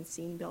building and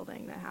scene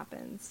building that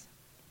happens.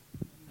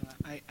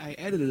 I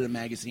edited a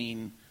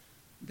magazine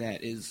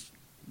that is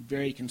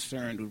very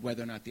concerned with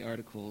whether or not the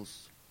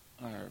articles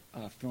are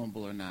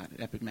filmable or not.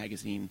 Epic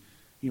Magazine,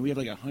 we have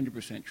like a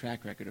 100%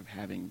 track record of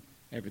having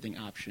everything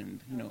optioned.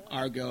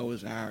 Argo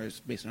is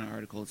ours based on our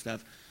article and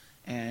stuff.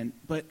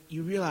 But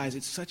you realize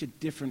it's such a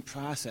different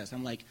process.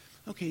 I'm like,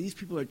 okay, these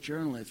people are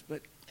journalists,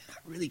 but they're not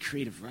really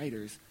creative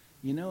writers.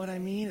 You know what I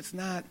mean? It's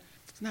not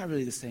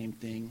really the same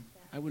thing.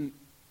 I wouldn't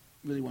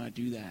really want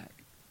to do that.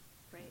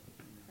 Right.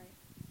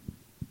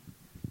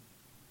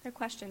 There are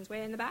questions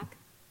way in the back?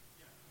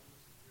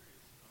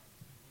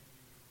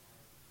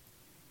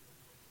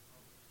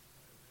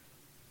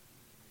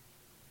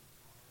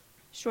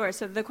 Sure.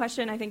 So the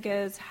question, I think,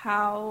 is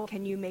how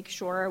can you make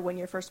sure when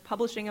you're first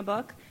publishing a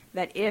book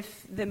that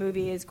if the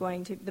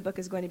book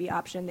is going to be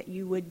optioned, that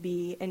you would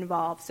be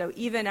involved? So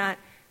even at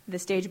the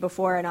stage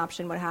before an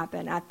option would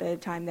happen, at the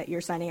time that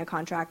you're signing a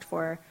contract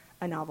for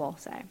a novel,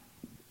 say.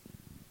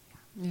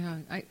 Yeah.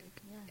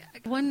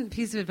 One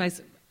piece of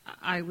advice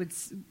I would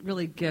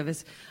really give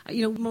is,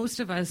 most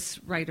of us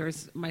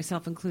writers,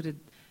 myself included,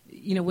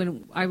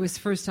 when I was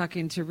first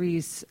talking to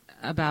Reese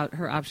about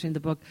her optioning the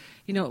book,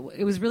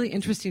 it was really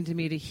interesting to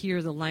me to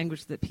hear the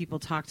language that people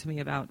talk to me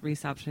about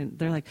Reese optioning.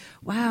 They're like,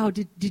 wow,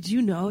 did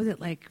you know that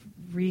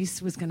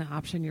Reese was going to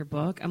option your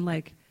book? I'm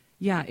like,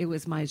 yeah, it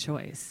was my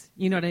choice.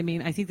 You know what I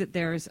mean? I think that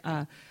there's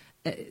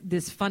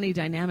this funny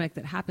dynamic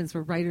that happens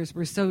where writers,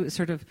 we're so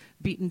sort of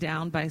beaten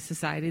down by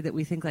society that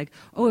we think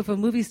if a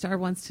movie star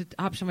wants to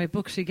option my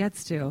book, she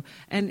gets to.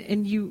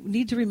 And you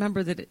need to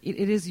remember that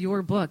it is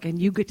your book,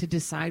 and you get to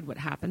decide what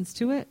happens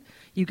to it.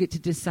 You get to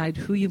decide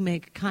who you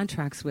make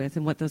contracts with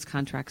and what those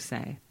contracts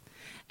say.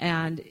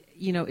 And,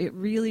 it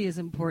really is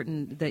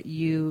important that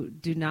you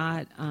do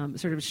not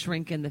sort of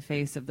shrink in the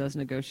face of those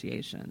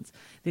negotiations,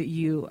 that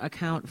you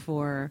account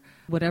for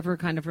whatever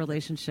kind of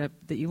relationship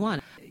that you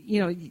want.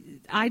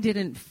 I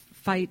didn't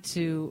fight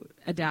to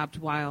adapt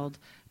Wild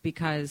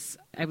because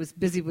I was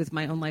busy with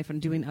my own life and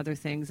doing other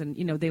things, and,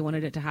 they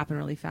wanted it to happen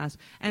really fast.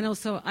 And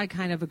also, I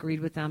kind of agreed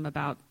with them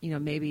about,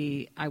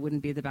 maybe I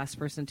wouldn't be the best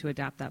person to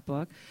adapt that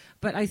book.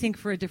 But I think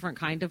for a different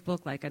kind of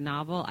book, like a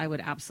novel, I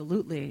would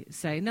absolutely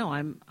say, no,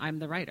 I'm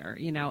the writer,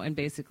 and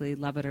basically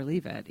love it or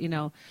leave it,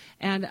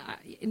 And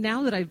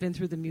now that I've been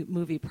through the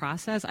movie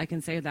process, I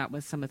can say that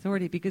with some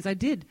authority because I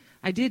did,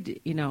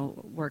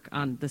 work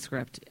on the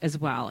script as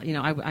well.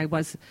 I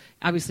was,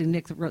 obviously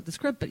Nick wrote the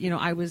script, but,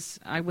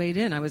 I weighed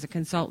in, I was a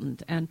consultant.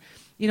 And,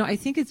 I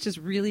think it's just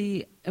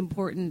really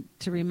important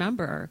to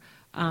remember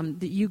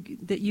that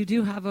you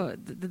do have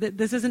that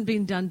this isn't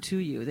being done to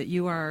you, that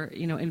you are,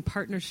 in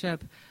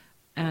partnership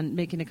and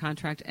making a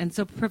contract, and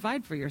so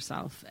provide for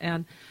yourself.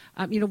 And,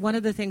 one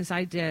of the things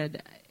I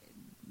did,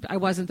 I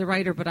wasn't the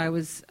writer, but I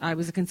was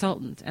a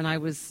consultant, and I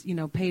was,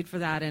 paid for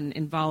that and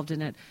involved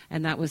in it,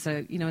 and that was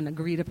an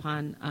agreed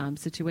upon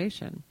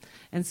situation.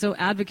 And so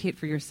advocate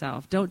for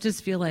yourself. Don't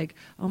just feel like,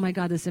 oh my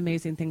God, this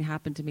amazing thing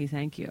happened to me,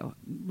 thank you.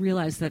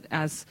 Realize that,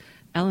 as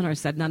Eleanor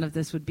said, none of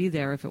this would be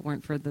there if it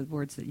weren't for the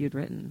words that you'd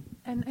written.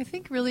 And I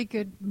think really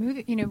good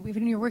movie,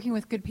 when you're working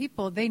with good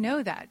people, they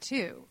know that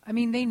too. I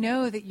mean, they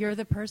know that you're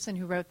the person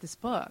who wrote this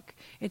book.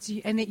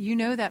 And that you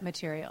know that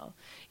material,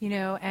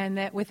 and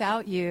that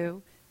without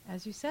you,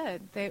 as you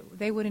said,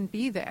 they wouldn't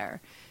be there.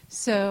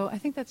 So I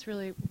think that's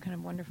really kind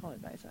of wonderful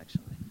advice,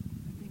 actually.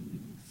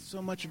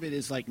 So much of it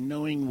is like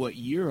knowing what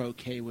you're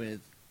okay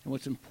with and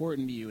what's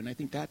important to you, and I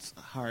think that's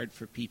hard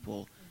for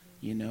people,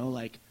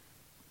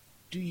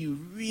 do you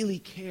really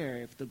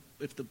care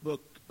if the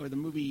book or the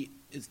movie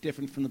is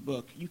different from the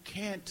book? You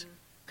can't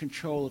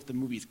control if the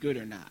movie's good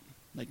or not.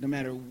 No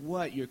matter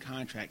what your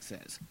contract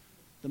says,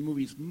 the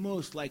movie's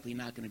most likely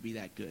not going to be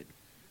that good,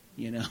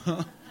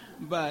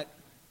 But,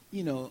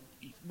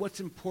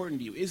 what's important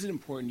to you? Is it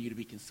important to you to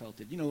be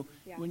consulted?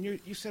 When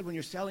you said when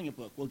you're selling a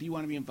book, well, do you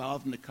want to be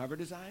involved in the cover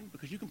design?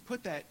 Because you can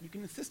put that, you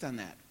can insist on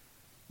that,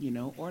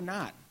 or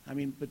not. I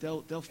mean, but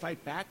they'll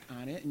fight back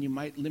on it, and you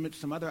might limit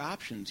some other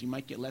options. You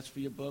might get less for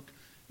your book.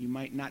 You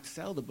might not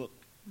sell the book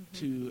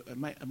to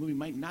a movie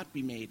might not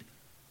be made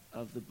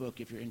of the book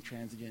if you're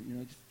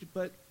intransigent.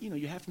 But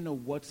you have to know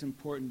what's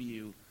important to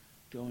you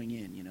going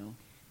in.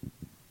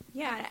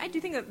 Yeah, I do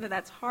think that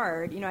that's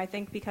hard. I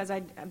think because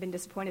I've been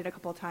disappointed a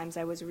couple of times,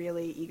 I was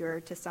really eager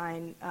to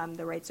sign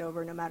the rights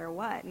over no matter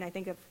what. And I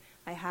think if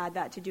I had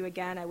that to do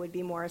again, I would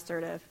be more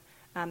assertive,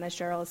 as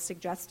Cheryl is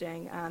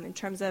suggesting, in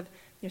terms of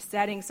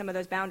setting some of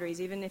those boundaries,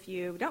 even if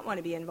you don't want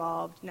to be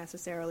involved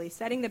necessarily.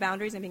 Setting the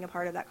boundaries and being a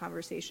part of that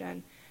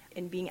conversation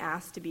and being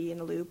asked to be in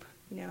the loop,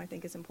 I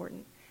think is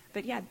important.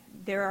 But yeah,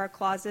 there are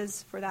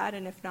clauses for that,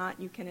 and if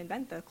not, you can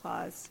invent the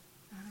clause.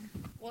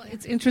 Well,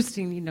 it's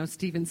interesting,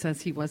 Stephen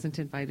says he wasn't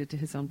invited to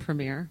his own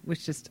premiere,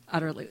 which just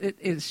utterly, it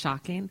is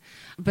shocking.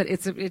 But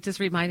it just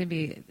reminded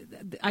me,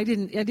 I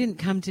didn't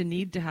come to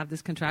need to have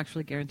this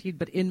contractually guaranteed,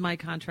 but in my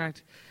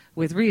contract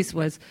with Reese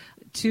was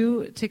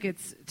 2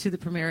 tickets to the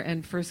premiere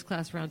and first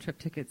class round trip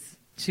tickets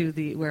to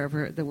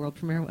wherever the world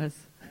premiere was.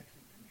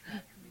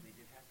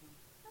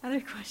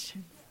 Other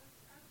questions?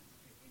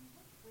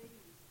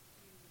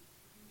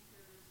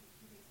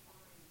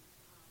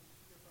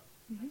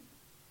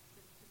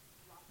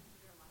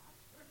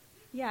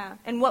 Yeah,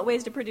 and what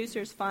ways do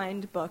producers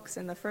find books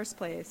in the first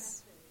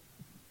place?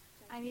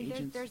 I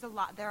mean, there's a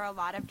lot. There are a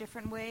lot of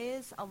different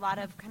ways. A lot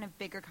of kind of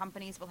bigger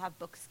companies will have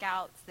book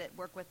scouts that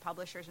work with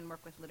publishers and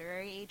work with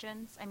literary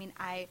agents. I mean,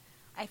 I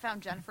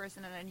found Jennifer's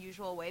in an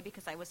unusual way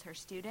because I was her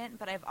student,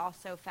 but I've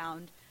also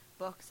found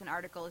books and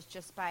articles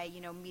just by,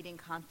 meeting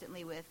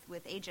constantly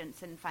with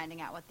agents and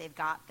finding out what they've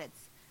got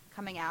that's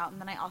coming out. And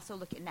then I also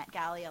look at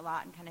NetGalley a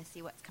lot and kind of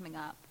see what's coming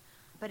up.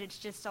 But it's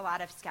just a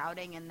lot of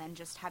scouting and then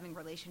just having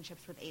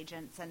relationships with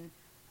agents. And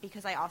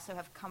because I also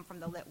have come from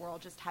the lit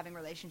world, just having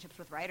relationships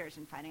with writers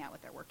and finding out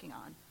what they're working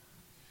on.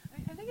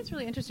 I think it's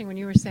really interesting when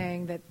you were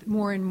saying that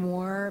more and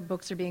more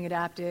books are being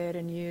adapted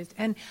and used.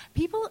 And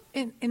people,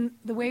 in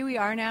the way we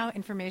are now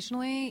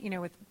informationally,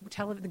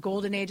 with the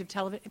golden age of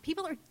television,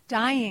 people are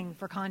dying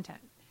for content.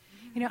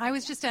 I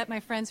was just at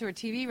my friends who are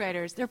TV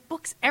writers. There are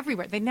books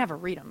everywhere. They never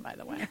read them, by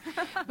the way.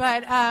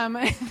 But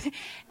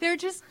they're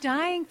just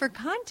dying for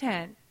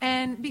content.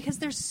 And because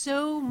there's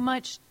so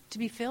much to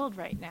be filled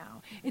right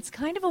now. It's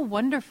kind of a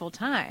wonderful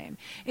time.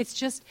 It's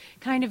just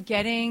kind of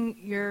getting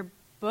your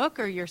book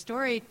or your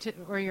story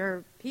or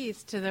your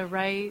piece to the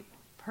right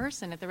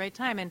person at the right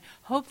time. And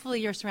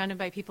hopefully you're surrounded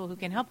by people who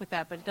can help with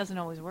that, but it doesn't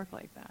always work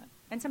like that.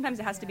 And sometimes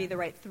it has to be the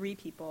right 3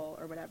 people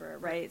or whatever,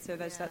 right? So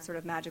there's that sort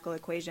of magical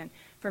equation.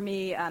 For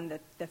me,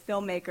 the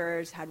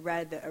filmmakers had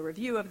read a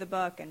review of the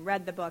book and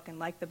read the book and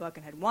liked the book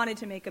and had wanted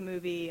to make a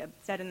movie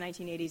set in the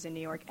 1980s in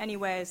New York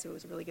anyway, so it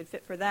was a really good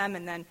fit for them.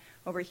 And then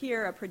over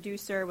here, a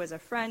producer was a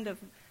friend of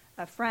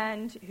a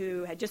friend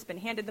who had just been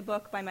handed the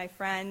book by my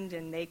friend,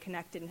 and they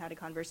connected and had a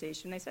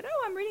conversation. They said,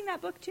 oh, I'm reading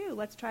that book too.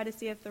 Let's try to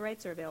see if the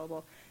rights are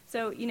available.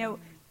 So,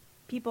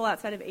 people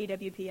outside of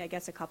AWP, I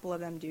guess a couple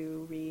of them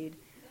do read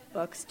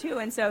books too,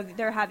 and so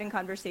they're having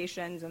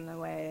conversations in the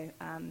way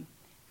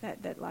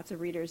that lots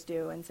of readers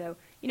do, and so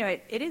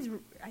it is,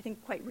 I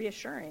think, quite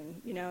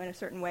reassuring, in a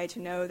certain way, to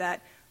know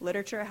that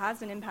literature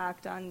has an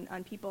impact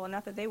on people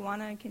enough that they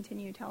want to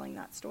continue telling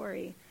that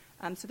story.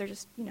 So they're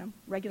just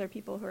regular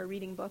people who are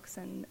reading books,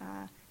 and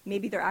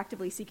maybe they're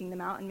actively seeking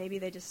them out, and maybe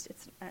it's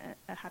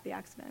a happy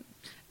accident.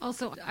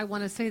 Also, I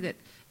want to say that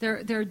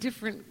there are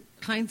different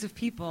kinds of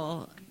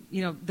people.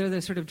 They're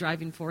the sort of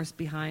driving force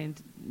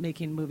behind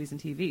making movies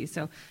and TV.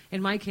 So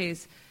in my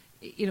case,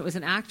 it was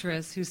an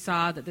actress who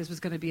saw that this was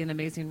going to be an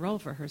amazing role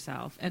for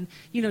herself. And,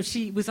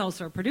 she was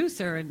also a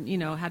producer and,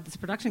 had this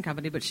production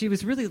company, but she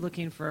was really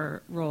looking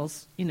for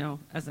roles,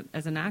 as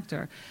an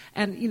actor.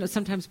 And,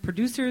 sometimes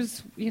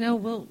producers,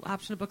 will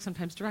option a book,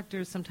 sometimes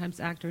directors, sometimes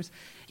actors.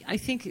 I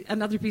think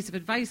another piece of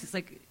advice is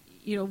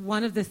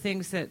one of the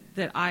things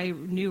that I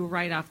knew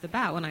right off the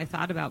bat when I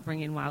thought about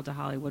bringing Wild to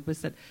Hollywood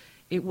was that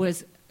it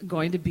was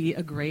going to be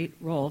a great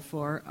role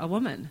for a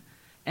woman.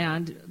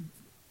 And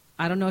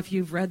I don't know if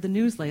you've read the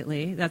news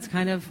lately. That's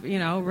kind of,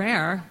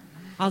 rare.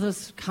 All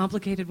those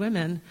complicated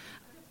women.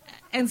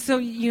 And so,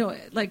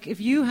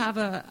 if you have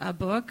a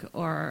book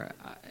or,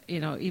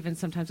 even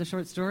sometimes a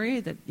short story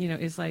that,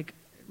 is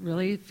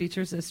really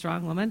features a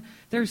strong woman,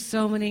 there's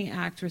so many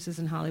actresses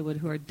in Hollywood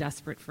who are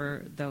desperate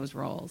for those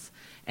roles.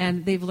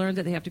 And they've learned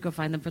that they have to go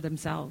find them for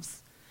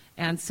themselves.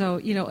 And so,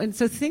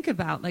 so think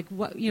about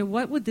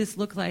what would this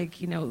look like?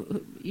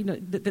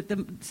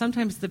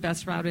 Sometimes the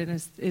best route in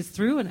is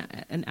through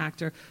an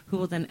actor who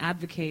will then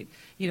advocate.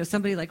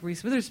 Somebody like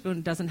Reese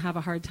Witherspoon doesn't have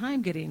a hard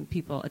time getting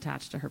people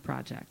attached to her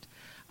project.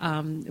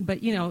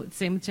 But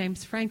same with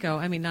James Franco.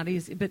 I mean, not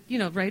easy, but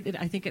right?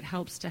 I think it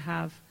helps to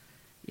have.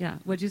 Yeah.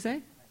 What'd you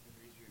say?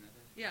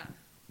 Yeah.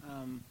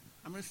 I'm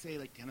going to say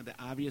kind of the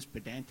obvious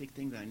pedantic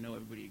thing that I know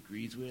everybody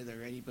agrees with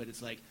already, but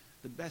it's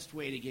the best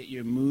way to get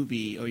your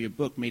movie or your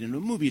book made into a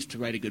movie is to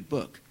write a good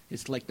book.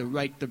 It's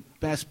write the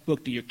best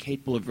book that you're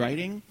capable of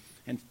writing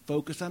and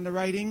focus on the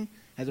writing.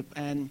 Have you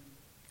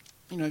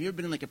ever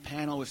been in a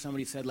panel where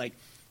somebody said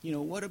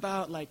what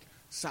about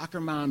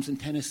soccer moms in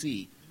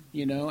Tennessee?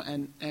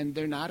 And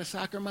they're not a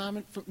soccer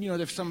mom,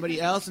 they're somebody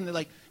else, and they're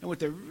and what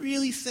they're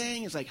really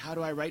saying is how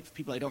do I write for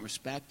people I don't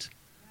respect?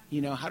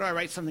 How do I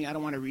write something I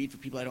don't want to read for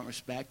people I don't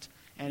respect?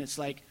 And it's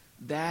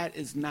that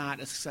is not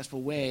a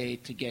successful way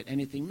to get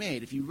anything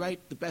made. If you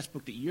write the best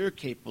book that you're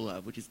capable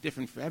of, which is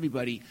different for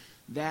everybody,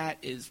 that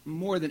is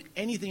more than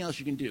anything else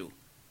you can do,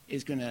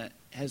 is going to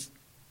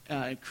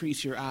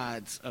increase your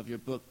odds of your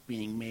book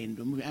being made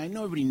into a movie. And I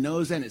know everybody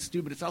knows that, and it's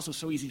stupid. It's also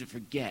so easy to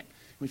forget.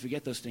 We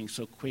forget those things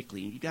so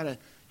quickly.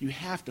 You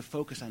have to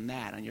focus on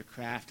that, on your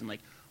craft, and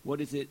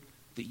what is it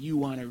that you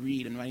want to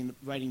read, and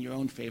writing your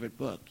own favorite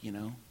book,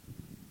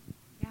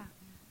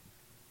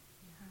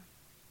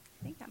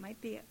 I think that might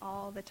be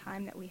all the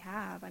time that we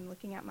have. I'm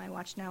looking at my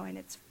watch now, and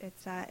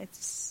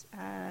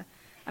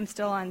I'm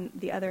still on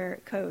the other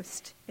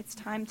coast. It's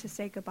time to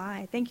say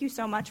goodbye. Thank you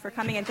so much for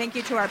coming, and thank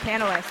you to our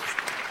panelists.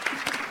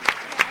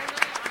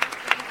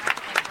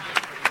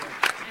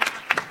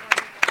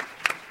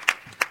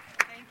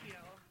 Thank you.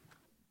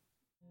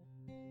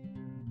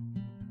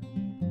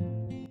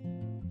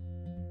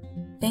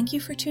 Thank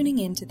you for tuning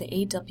in to the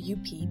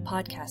AWP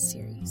podcast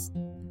series.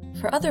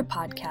 For other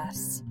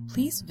podcasts,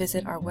 please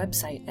visit our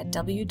website at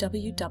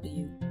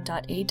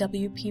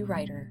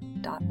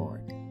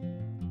www.awpwriter.org.